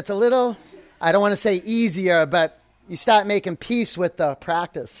class, and it gets a little, I don't want to say easier, but you start making peace with the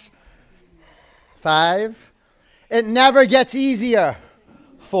practice. 5. It never gets easier.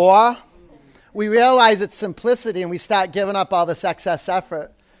 4. We realize its simplicity, and we start giving up all this excess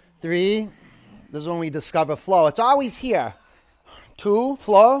effort. 3. This is when we discover flow. It's always here. 2,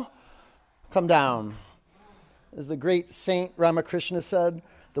 flow. Come down. As the great Saint Ramakrishna said,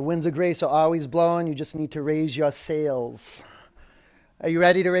 the winds of grace are always blowing. You just need to raise your sails. Are you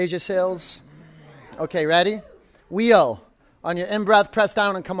ready to raise your sails? Okay, ready? Wheel. On your in-breath, press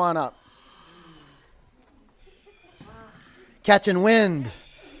down and come on up. Catching wind.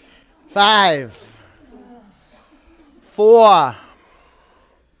 5. 4.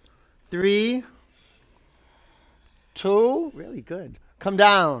 3. 2. Really good. Come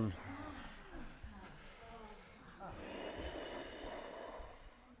down.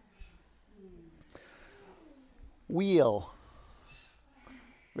 Wheel.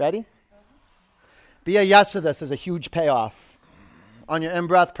 Ready? Be a yes to this. There's a huge payoff. On your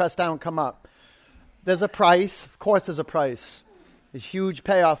in-breath, press down, come up. There's a price. Of course there's a price. There's huge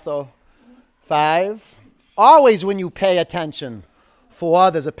payoff, though. 5. Always when you pay attention.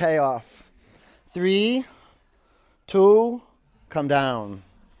 4, there's a payoff. 3, 2, come down.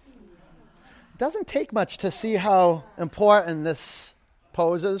 It doesn't take much to see how important this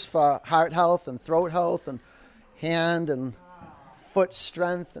pose is for heart health and throat health and hand and foot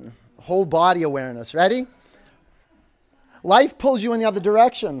strength and whole body awareness. Ready? Life pulls you in the other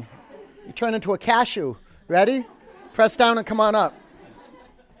direction. You turn into a cashew. Ready? Press down and come on up.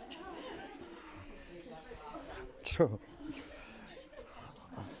 True.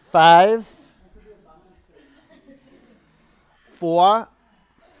 5, 4,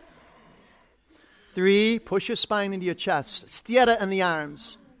 3, push your spine into your chest. Stira in the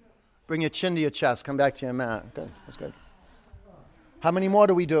arms. Bring your chin to your chest. Come back to your mat. Good. That's good. How many more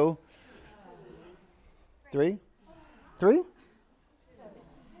do we do? 3? 3?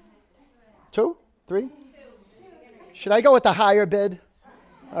 2? 3? Should I go with the higher bid?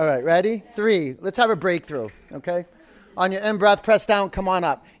 All right, ready? 3. Let's have a breakthrough, okay? On your in-breath, press down, come on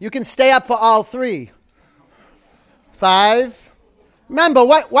up. You can stay up for all 3. 5. Remember,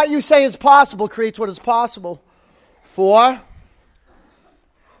 what you say is possible creates what is possible. 4.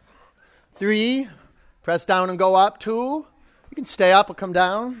 3. Press down and go up. 2. You can stay up or come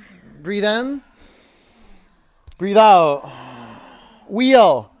down. Breathe in. Breathe out.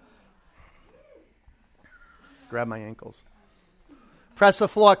 Wheel. Grab my ankles. Press the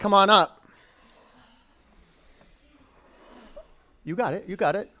floor. Come on up. You got it. You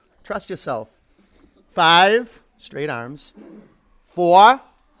got it. Trust yourself. 5. Straight arms. 4,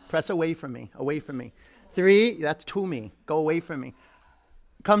 press away from me, away from me. 3, that's to me. Go away from me.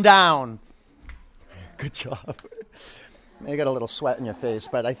 Come down. Good job. You got a little sweat in your face,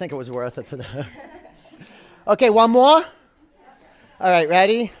 but I think it was worth it for that. Okay, one more. All right,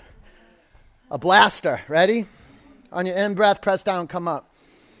 ready? A blaster. Ready? On your in-breath, press down, come up.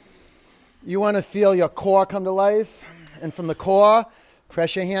 You want to feel your core come to life. And from the core,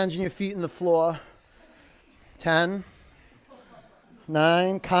 press your hands and your feet in the floor. 10,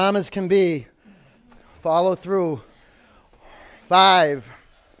 9, calm as can be. Follow through. 5,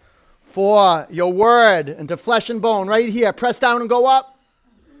 4, your word into flesh and bone right here. Press down and go up.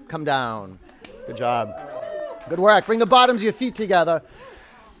 Come down. Good job. Good work. Bring the bottoms of your feet together.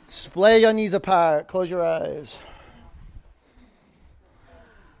 Splay your knees apart. Close your eyes.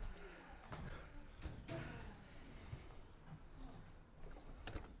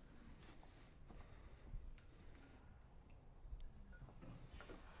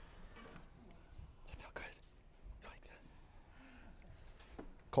 Does that feel good? You like that?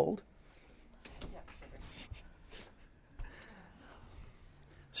 Cold?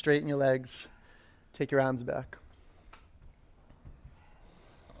 Straighten your legs. Take your arms back.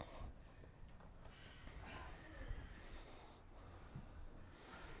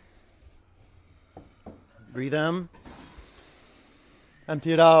 Breathe in.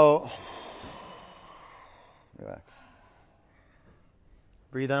 Empty it out. Relax.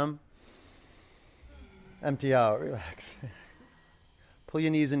 Breathe in. Empty out. Relax. Pull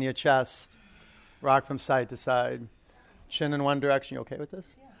your knees into your chest. Rock from side to side. Chin in one direction. You okay with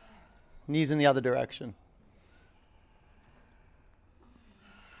this? Yeah. Knees in the other direction.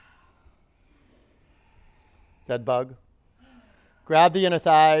 Dead bug. Grab the inner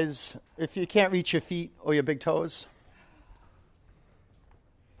thighs. If you can't reach your feet or your big toes.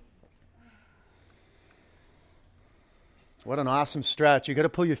 What an awesome stretch. You got to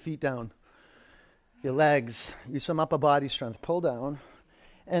pull your feet down. Your legs. Use some upper body strength. Pull down.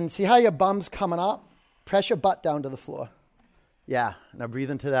 And see how your bum's coming up? Press your butt down to the floor. Yeah. Now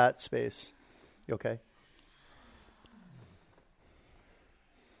breathe into that space. You okay?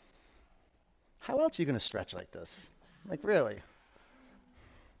 How else are you going to stretch like this? Like, really?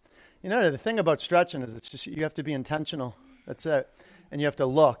 You know, the thing about stretching is it's just you have to be intentional. That's it. And you have to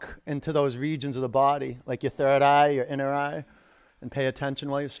look into those regions of the body, like your third eye, your inner eye, and pay attention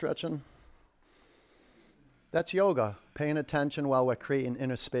while you're stretching. That's yoga, paying attention while we're creating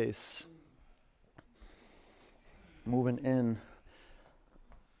inner space. Moving in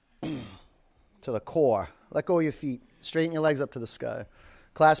to the core. Let go of your feet. Straighten your legs up to the sky.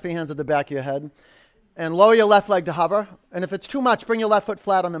 Clasp your hands at the back of your head. And lower your left leg to hover. And if it's too much, bring your left foot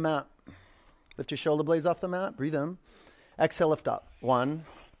flat on the mat. Lift your shoulder blades off the mat. Breathe in. Exhale, lift up. 1,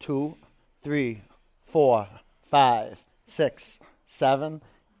 2, 3, 4, 5, 6, 7,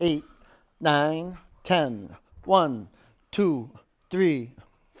 8, 9, 10. 1, 2, 3,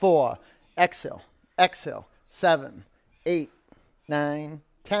 4. Exhale. Exhale. 7, 8, 9,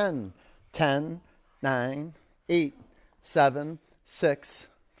 10. 10, 9, 8, 7, 6,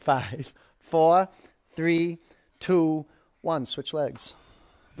 5, 4, 3, 2, 1. Switch legs.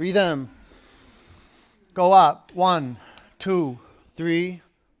 Breathe in. Go up. 1, 2, 3,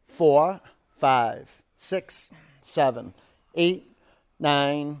 4, 5, 6, 7, 8,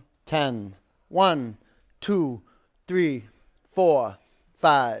 9, 10. 1, 2, 3, 4,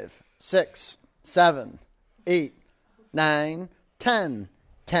 5, 6, 7, 8, 9, 10.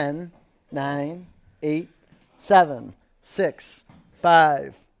 10, 9, 8, 7, 6,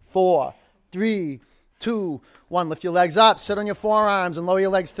 5, 4, 3, 2, 1. Lift your legs up. Sit on your forearms and lower your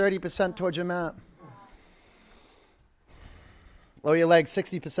legs 30% towards your mat. Lower your legs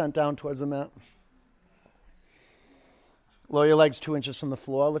 60% down towards the mat. Lower your legs 2 inches from the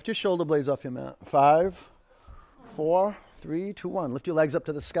floor. Lift your shoulder blades off your mat. 5, 4, 3, 2, 1. Lift your legs up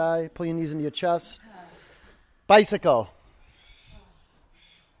to the sky. Pull your knees into your chest. Bicycle.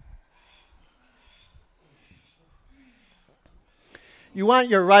 You want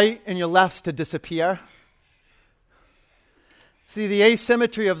your right and your lefts to disappear. See, the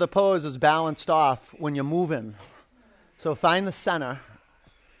asymmetry of the pose is balanced off when you're moving. So find the center.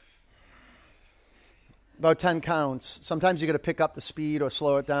 About 10 counts. Sometimes you got to pick up the speed or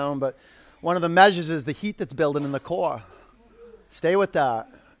slow it down, but one of the measures is the heat that's building in the core. Stay with that.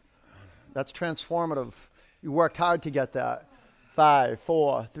 That's transformative. You worked hard to get that. 5,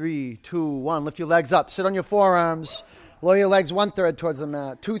 4, 3, 2, 1. Lift your legs up. Sit on your forearms. Lower your legs 1/3 towards the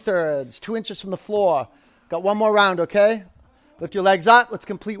mat. 2/3. 2 inches from the floor. Got one more round, okay? Lift your legs up. Let's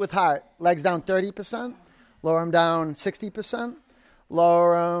complete with heart. Legs down 30%. Lower them down 60%.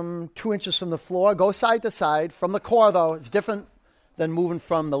 Lower them 2 inches from the floor. Go side to side. From the core, though, it's different than moving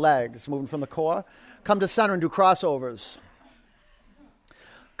from the legs, moving from the core. Come to center and do crossovers.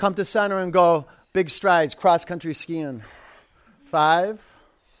 Come to center and go big strides, cross-country skiing. 5,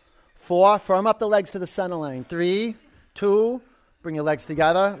 4, firm up the legs to the center line. 3, 2, bring your legs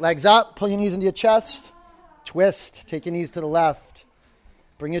together. Legs up, pull your knees into your chest. Twist, take your knees to the left.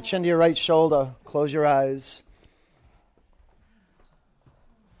 Bring your chin to your right shoulder. Close your eyes.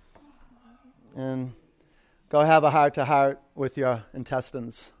 And go have a heart-to-heart with your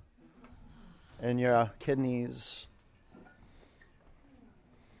intestines and your kidneys.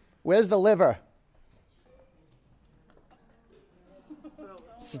 Where's the liver?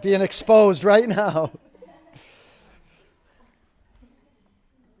 It's being exposed right now.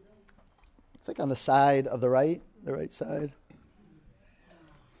 It's like on the side of the right side.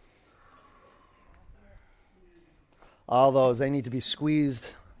 All those, they need to be squeezed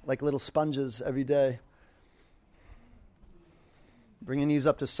like little sponges every day. Bring your knees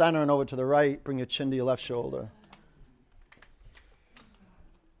up to center and over to the right. Bring your chin to your left shoulder.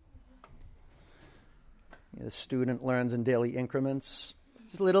 The student learns in daily increments.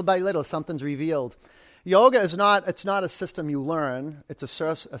 Just little by little, something's revealed. Yoga is not a system you learn. It's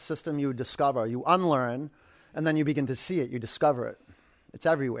a system you discover. You unlearn, and then you begin to see it. You discover it. It's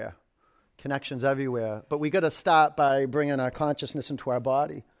everywhere. Connections everywhere. But we got to start by bringing our consciousness into our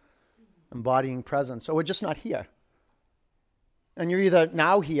body, embodying presence. So we're just not here. And you're either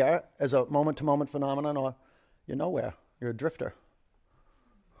now here as a moment-to-moment phenomenon, or you're nowhere. You're a drifter.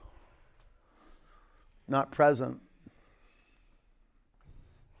 Not present.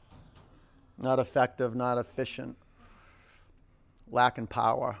 Not effective, not efficient. Lacking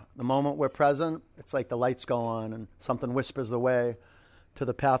power. The moment we're present, it's like the lights go on and something whispers the way to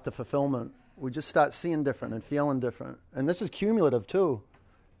the path to fulfillment. We just start seeing different and feeling different. And this is cumulative too.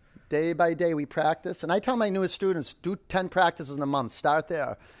 Day by day we practice. And I tell my newest students, do 10 practices in a month. Start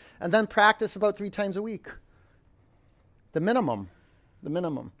there. And then practice about 3 times a week. The minimum.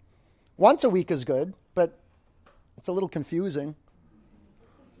 Once a week is good, but it's a little confusing.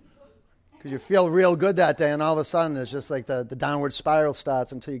 Because you feel real good that day, and all of a sudden it's just like the downward spiral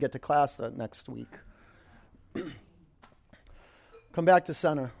starts until you get to class the next week. Come back to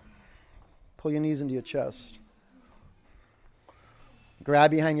center. Pull your knees into your chest.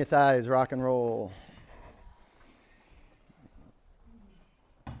 Grab behind your thighs, rock and roll.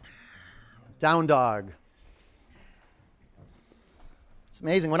 Down dog. It's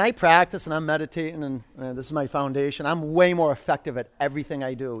amazing. When I practice and I'm meditating, and this is my foundation, I'm way more effective at everything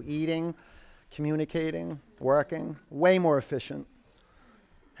I do. Eating, communicating, working, way more efficient.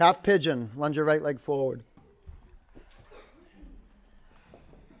 Half pigeon, lunge your right leg forward.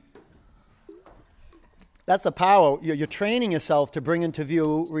 That's the power. You're training yourself to bring into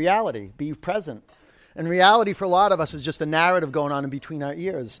view reality, be present. And reality for a lot of us is just a narrative going on in between our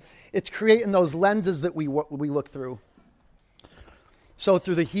ears. It's creating those lenses that we look through. So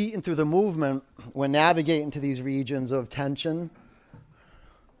through the heat and through the movement, we're navigating to these regions of tension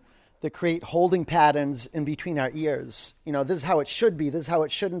that create holding patterns in between our ears. You know, this is how it should be, this is how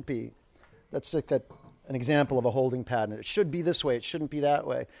it shouldn't be. That's like an example of a holding pattern. It should be this way, it shouldn't be that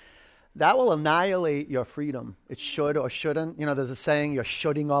way. That will annihilate your freedom. It should or shouldn't. You know, there's a saying, you're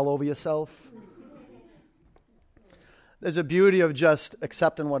shoulding all over yourself. There's a beauty of just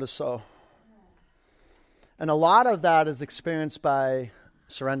accepting what is so. And a lot of that is experienced by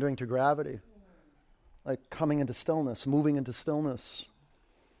surrendering to gravity, like coming into stillness, moving into stillness.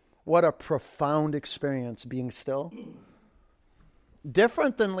 What a profound experience, being still.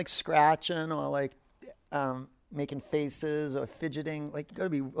 Different than like scratching or like making faces or fidgeting. Like you got to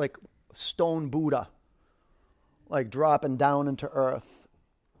be like stone Buddha, like dropping down into earth.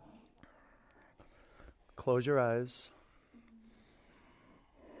 Close your eyes.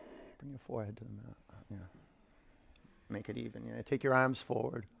 Bring your forehead to the mat. Yeah. Make it even. Yeah. Take your arms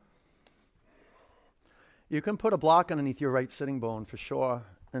forward. You can put a block underneath your right sitting bone for sure.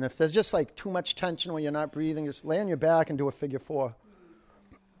 And if there's just like too much tension when you're not breathing, just lay on your back and do a figure 4.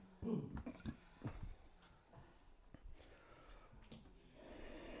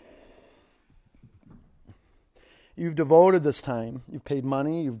 You've devoted this time. You've paid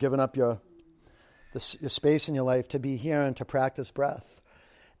money. You've given up your space in your life to be here and to practice breath.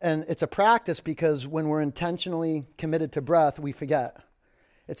 And it's a practice because when we're intentionally committed to breath, we forget.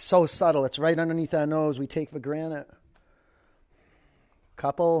 It's so subtle. It's right underneath our nose. We take for granted.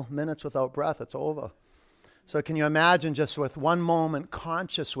 Couple minutes without breath, it's over. So can you imagine just with one moment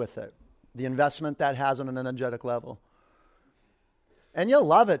conscious with it, the investment that has on an energetic level? And you'll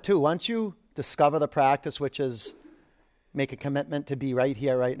love it too. Once you discover the practice, which is Make a commitment to be right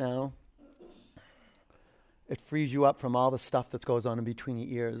here, right now. It frees you up from all the stuff that goes on in between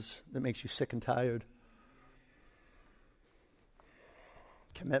your ears that makes you sick and tired.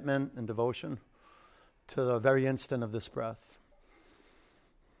 Commitment and devotion to the very instant of this breath.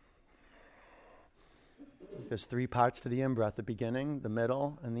 There's 3 parts to the in-breath, the beginning, the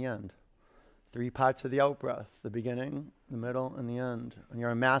middle, and the end. 3 parts of the out-breath, the beginning, the middle, and the end. And you're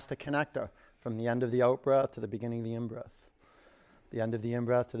a master connector from the end of the out-breath to the beginning of the in-breath. The end of the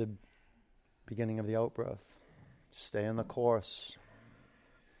in-breath to the beginning of the out-breath. Stay in the course.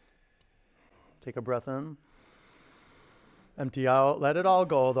 Take a breath in. Empty out. Let it all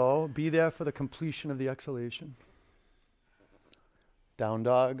go, though. Be there for the completion of the exhalation. Down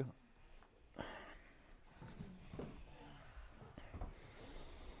dog.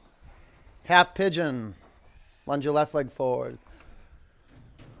 Half pigeon. Lunge your left leg forward.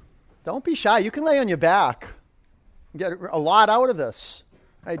 Don't be shy. You can lay on your back. Get a lot out of this.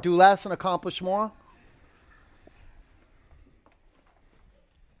 Right, do less and accomplish more.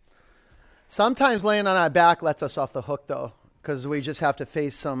 Sometimes laying on our back lets us off the hook, though, because we just have to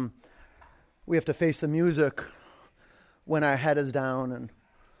face we have to face the music when our head is down and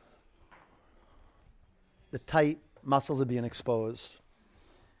the tight muscles are being exposed.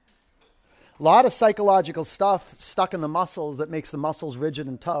 A lot of psychological stuff stuck in the muscles that makes the muscles rigid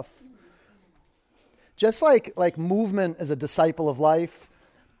and tough. Just like movement is a disciple of life,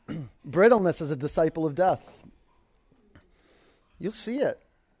 brittleness is a disciple of death. You'll see it.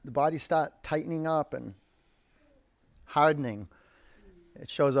 The body start tightening up and hardening. It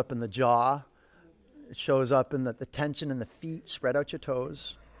shows up in the jaw. It shows up in the tension in the feet. Spread out your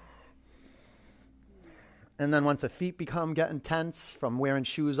toes. And then once the feet become getting tense from wearing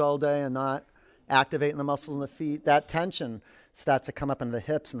shoes all day and not activating the muscles in the feet, that tension starts to come up in the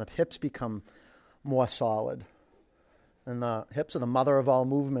hips, and the hips become more solid. And the hips are the mother of all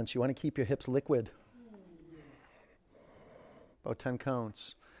movements. You want to keep your hips liquid. About 10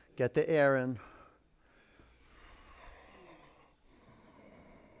 counts. Get the air in.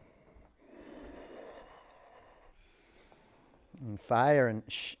 And fire and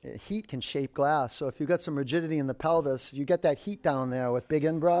heat can shape glass. So if you've got some rigidity in the pelvis, you get that heat down there with big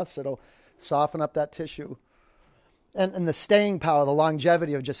in-breaths, it'll soften up that tissue. And the staying power, the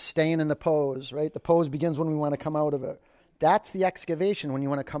longevity of just staying in the pose, right? The pose begins when we want to come out of it. That's the excavation when you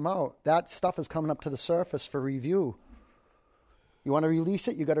want to come out. That stuff is coming up to the surface for review. You want to release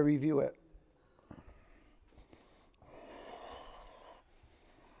it, you got to review it.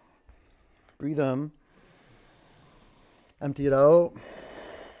 Breathe in. Empty it out.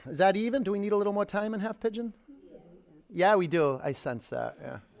 Is that even? Do we need a little more time in half pigeon? Yeah, we do. I sense that.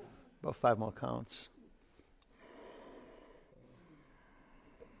 Yeah. About 5 more counts.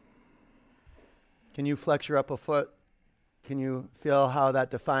 Can you flex your upper foot? Can you feel how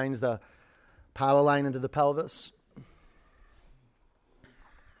that defines the power line into the pelvis?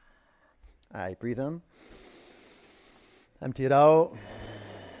 All right, breathe in. Empty it out.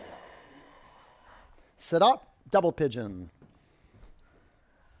 Sit up. Double pigeon.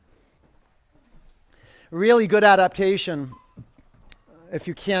 Really good adaptation, if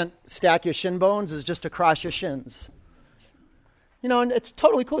you can't stack your shin bones, is just to cross your shins. You know, and it's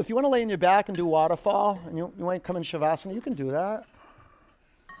totally cool. If you want to lay on your back and do waterfall, and you want to come in Shavasana, you can do that.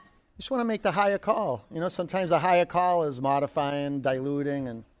 You just want to make the higher call. You know, sometimes the higher call is modifying, diluting,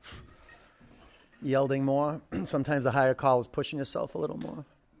 and yielding more. Sometimes the higher call is pushing yourself a little more.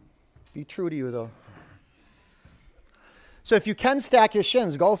 Be true to you, though. So if you can stack your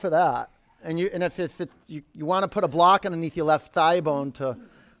shins, go for that. And if you want to put a block underneath your left thigh bone to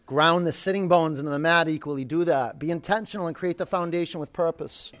ground the sitting bones into the mat equally, do that. Be intentional and create the foundation with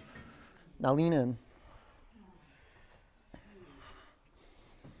purpose. Now lean in.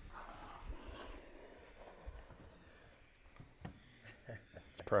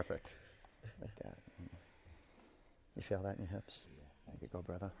 It's perfect. Like that. You feel that in your hips? There you go,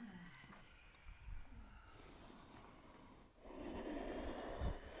 brother.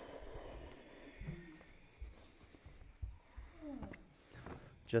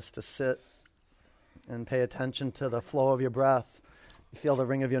 Just to sit and pay attention to the flow of your breath. You feel the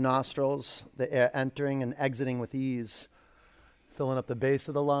ring of your nostrils, the air entering and exiting with ease, filling up the base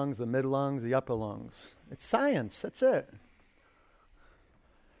of the lungs, the mid lungs, the upper lungs. It's science. That's it.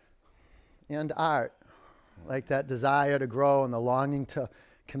 And art, like that desire to grow and the longing to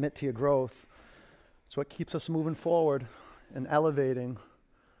commit to your growth. It's what keeps us moving forward and elevating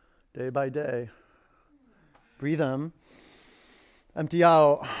day by day. Breathe in. Empty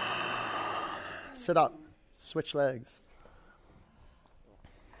out. Sit up. Switch legs.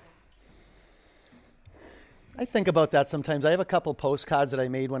 I think about that sometimes. I have a couple postcards that I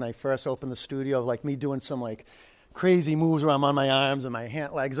made when I first opened the studio of like me doing some like crazy moves where I'm on my arms and my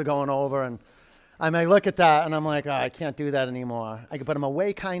legs are going over, and I may look at that and I'm like, oh, I can't do that anymore. But I'm a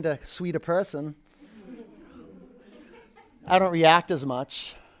way kind of sweeter person. I don't react as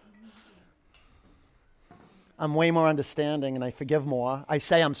much. I'm way more understanding and I forgive more. I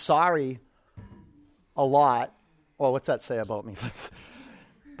say I'm sorry a lot. Well, what's that say about me?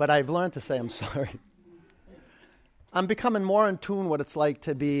 But I've learned to say I'm sorry. I'm becoming more in tune what it's like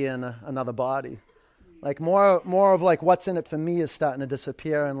to be in another body. Like more of like what's in it for me is starting to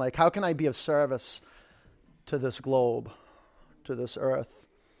disappear, and like how can I be of service to this globe, to this earth?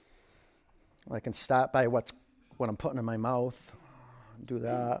 I can start by what I'm putting in my mouth, do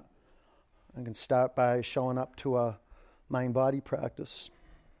that. I can start by showing up to a mind-body practice.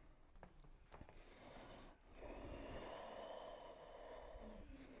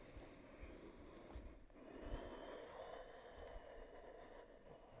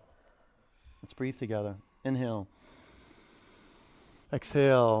 Let's breathe together. Inhale.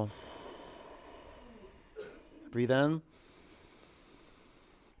 Exhale. Breathe in.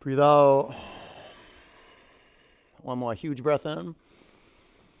 Breathe out. One more huge breath in.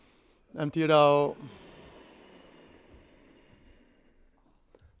 Empty it out.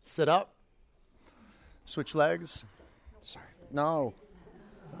 Sit up. Switch legs. Sorry. No.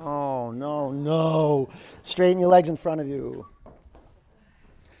 Oh, no. Straighten your legs in front of you.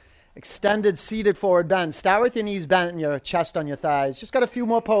 Extended seated forward bend. Start with your knees bent and your chest on your thighs. Just got a few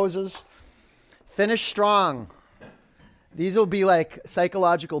more poses. Finish strong. These will be like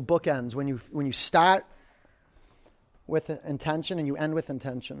psychological bookends when you start with intention and you end with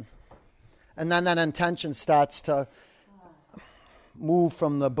intention. And then that intention starts to move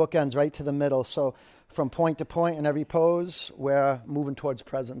from the bookends right to the middle. So from point to point in every pose, we're moving towards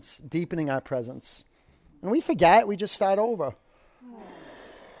presence, deepening our presence. And we forget, we just start over.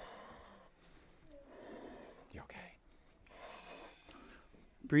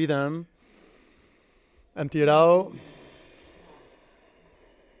 Breathe in. Empty it out.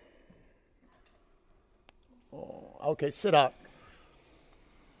 Oh, okay, sit up.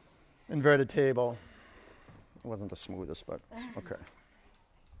 Inverted table. It wasn't the smoothest, but okay.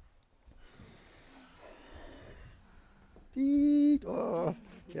 Oh,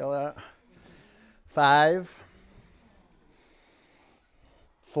 feel that. 5,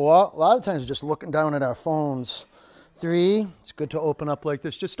 4. A lot of times just looking down at our phones. 3, it's good to open up like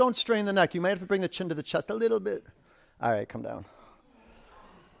this. Just don't strain the neck. You might have to bring the chin to the chest a little bit. All right, come down.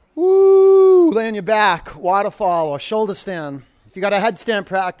 Woo! Lay on your back, waterfall or shoulder stand. If you got a headstand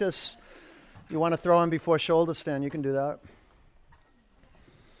practice, you want to throw in before shoulder stand, you can do that.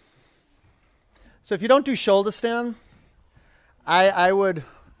 So if you don't do shoulder stand, I would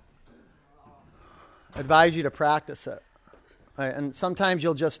advise you to practice it. Right? And sometimes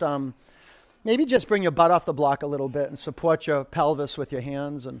you'll just... maybe just bring your butt off the block a little bit and support your pelvis with your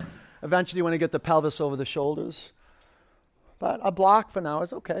hands. And eventually you want to get the pelvis over the shoulders. But a block for now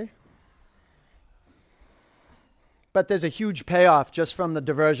is okay. But there's a huge payoff just from the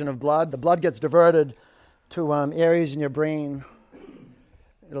diversion of blood. The blood gets diverted to areas in your brain.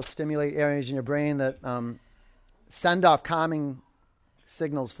 It'll stimulate areas in your brain that send off calming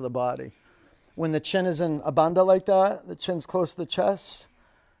signals to the body. When the chin is in a bandha like that, the chin's close to the chest.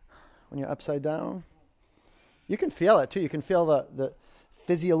 When you're upside down, you can feel it too. You can feel the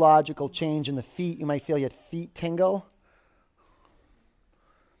physiological change in the feet. You might feel your feet tingle.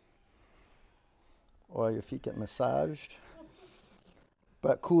 Or your feet get massaged.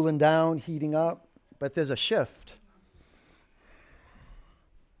 But cooling down, heating up. But there's a shift.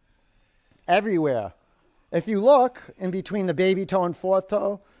 Everywhere. If you look in between the baby toe and fourth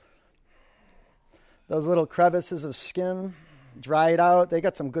toe, those little crevices of skin, dry it out. They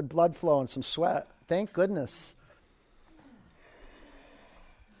got some good blood flow and some sweat. Thank goodness.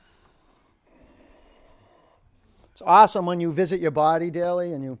 It's awesome when you visit your body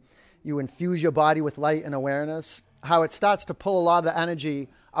daily and you infuse your body with light and awareness, how it starts to pull a lot of the energy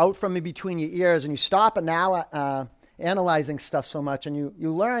out from in between your ears, and you stop analyzing stuff so much, and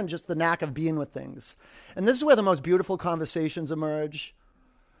you learn just the knack of being with things. And this is where the most beautiful conversations emerge,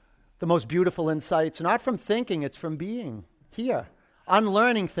 the most beautiful insights, not from thinking, it's from being. Here,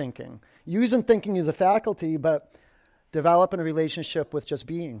 unlearning thinking, using thinking as a faculty, but developing a relationship with just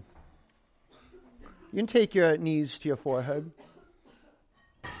being. You can take your knees to your forehead.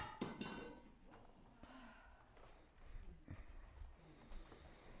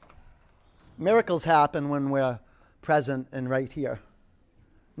 Miracles happen when we're present and right here.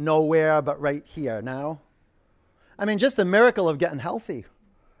 Nowhere but right here now. I mean, just the miracle of getting healthy.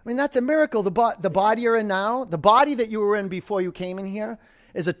 I mean, that's a miracle. The body you're in now, the body that you were in before you came in here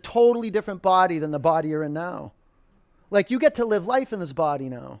is a totally different body than the body you're in now. Like, you get to live life in this body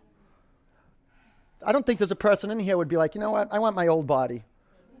now. I don't think there's a person in here who would be like, you know what? I want my old body.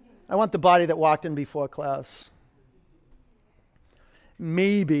 I want the body that walked in before class.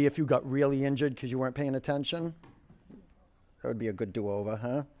 Maybe if you got really injured because you weren't paying attention, that would be a good do-over,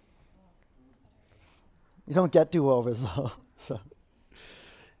 huh? You don't get do-overs, though. So,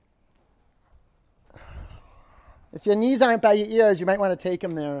 if your knees aren't by your ears, you might want to take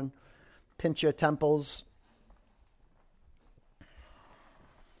them there and pinch your temples.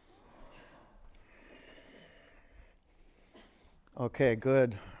 Okay,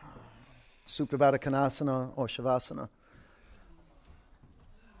 good. Supta Baddha Konasana or Shavasana.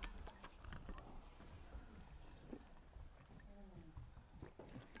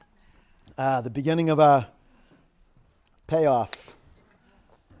 The beginning of a payoff.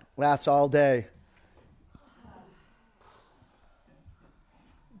 Lasts all day.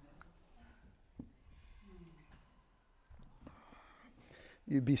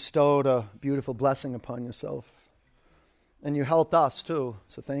 You bestowed a beautiful blessing upon yourself. And you helped us too,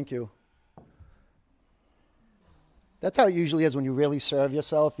 so thank you. That's how it usually is when you really serve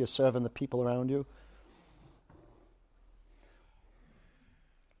yourself. You're serving the people around you.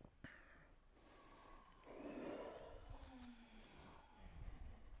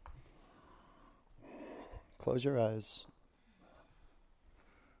 Close your eyes.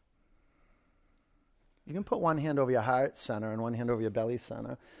 You can put one hand over your heart center and one hand over your belly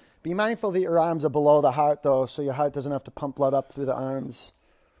center. Be mindful that your arms are below the heart, though, so your heart doesn't have to pump blood up through the arms.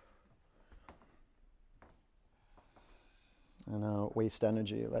 And waste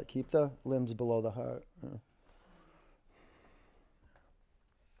energy. Like, keep the limbs below the heart. Yeah.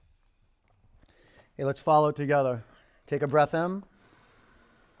 Okay, let's follow it together. Take a breath in.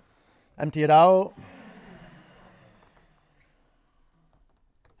 Empty it out.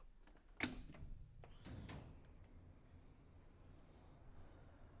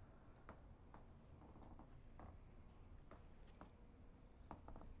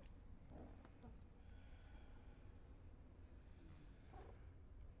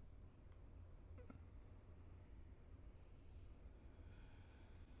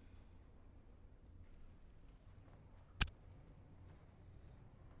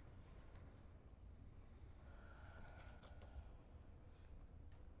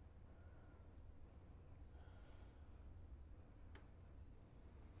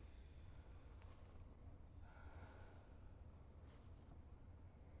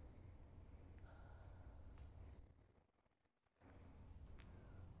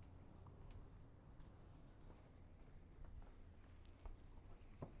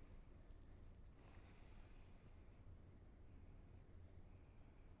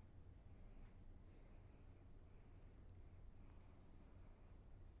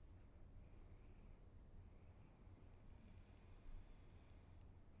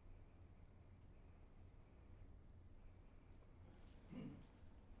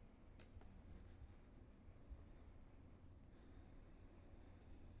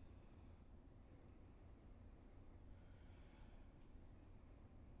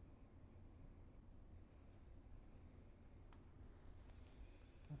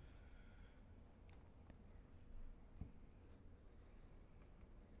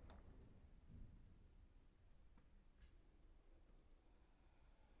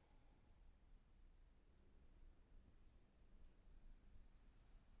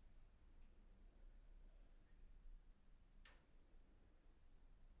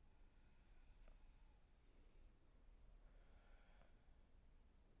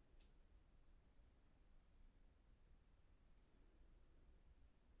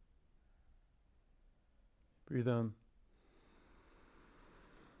 Breathe in.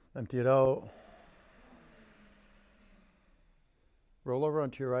 Empty it out. Roll over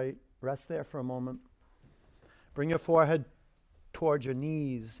onto your right. Rest there for a moment. Bring your forehead towards your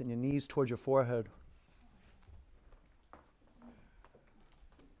knees and your knees towards your forehead.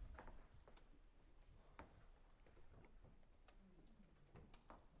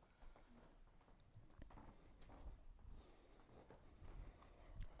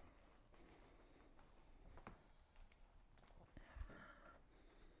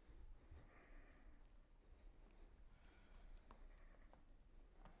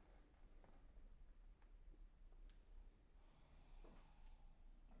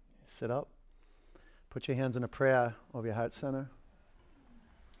 Sit up. Put your hands in a prayer over your heart center.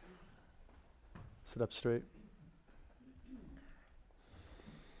 Sit up straight.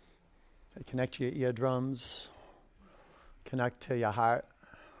 Connect to your eardrums. Connect to your heart.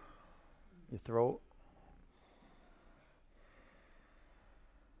 your throat.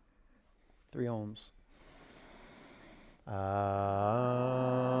 3 ohms.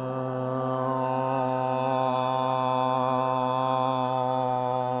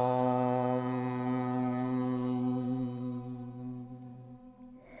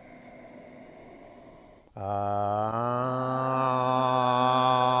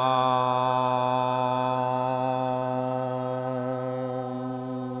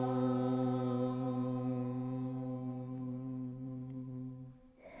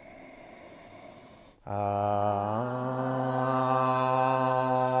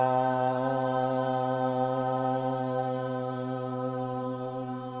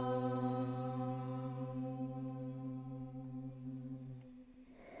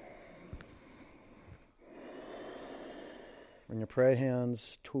 Bring your prayer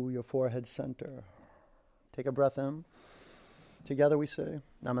hands to your forehead center. Take a breath in. Together we say,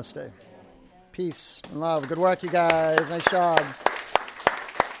 Namaste. Peace and love. Good work, you guys. Nice job.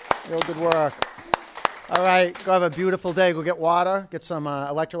 Real good work. All right, go have a beautiful day. Go get water. Get some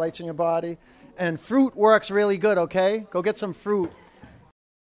electrolytes in your body. And fruit works really good, okay? Go get some fruit.